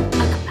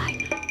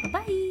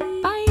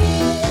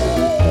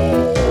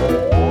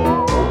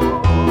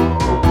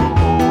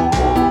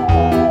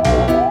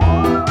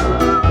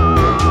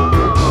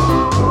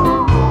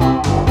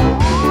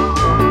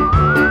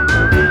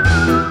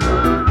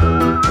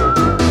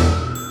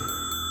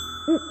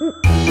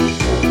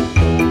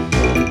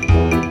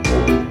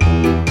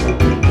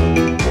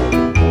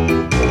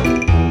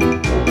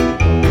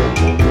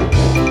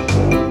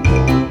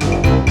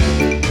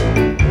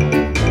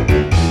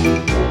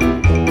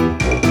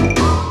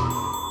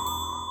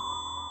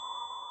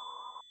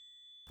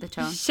 The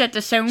tone. Shit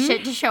to shown.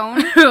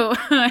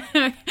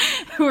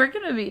 We're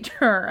gonna be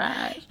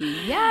trash.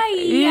 Yikes.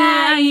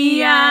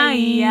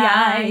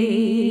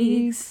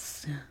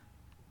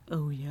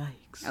 Oh,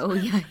 yikes. Oh,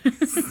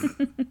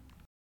 yikes.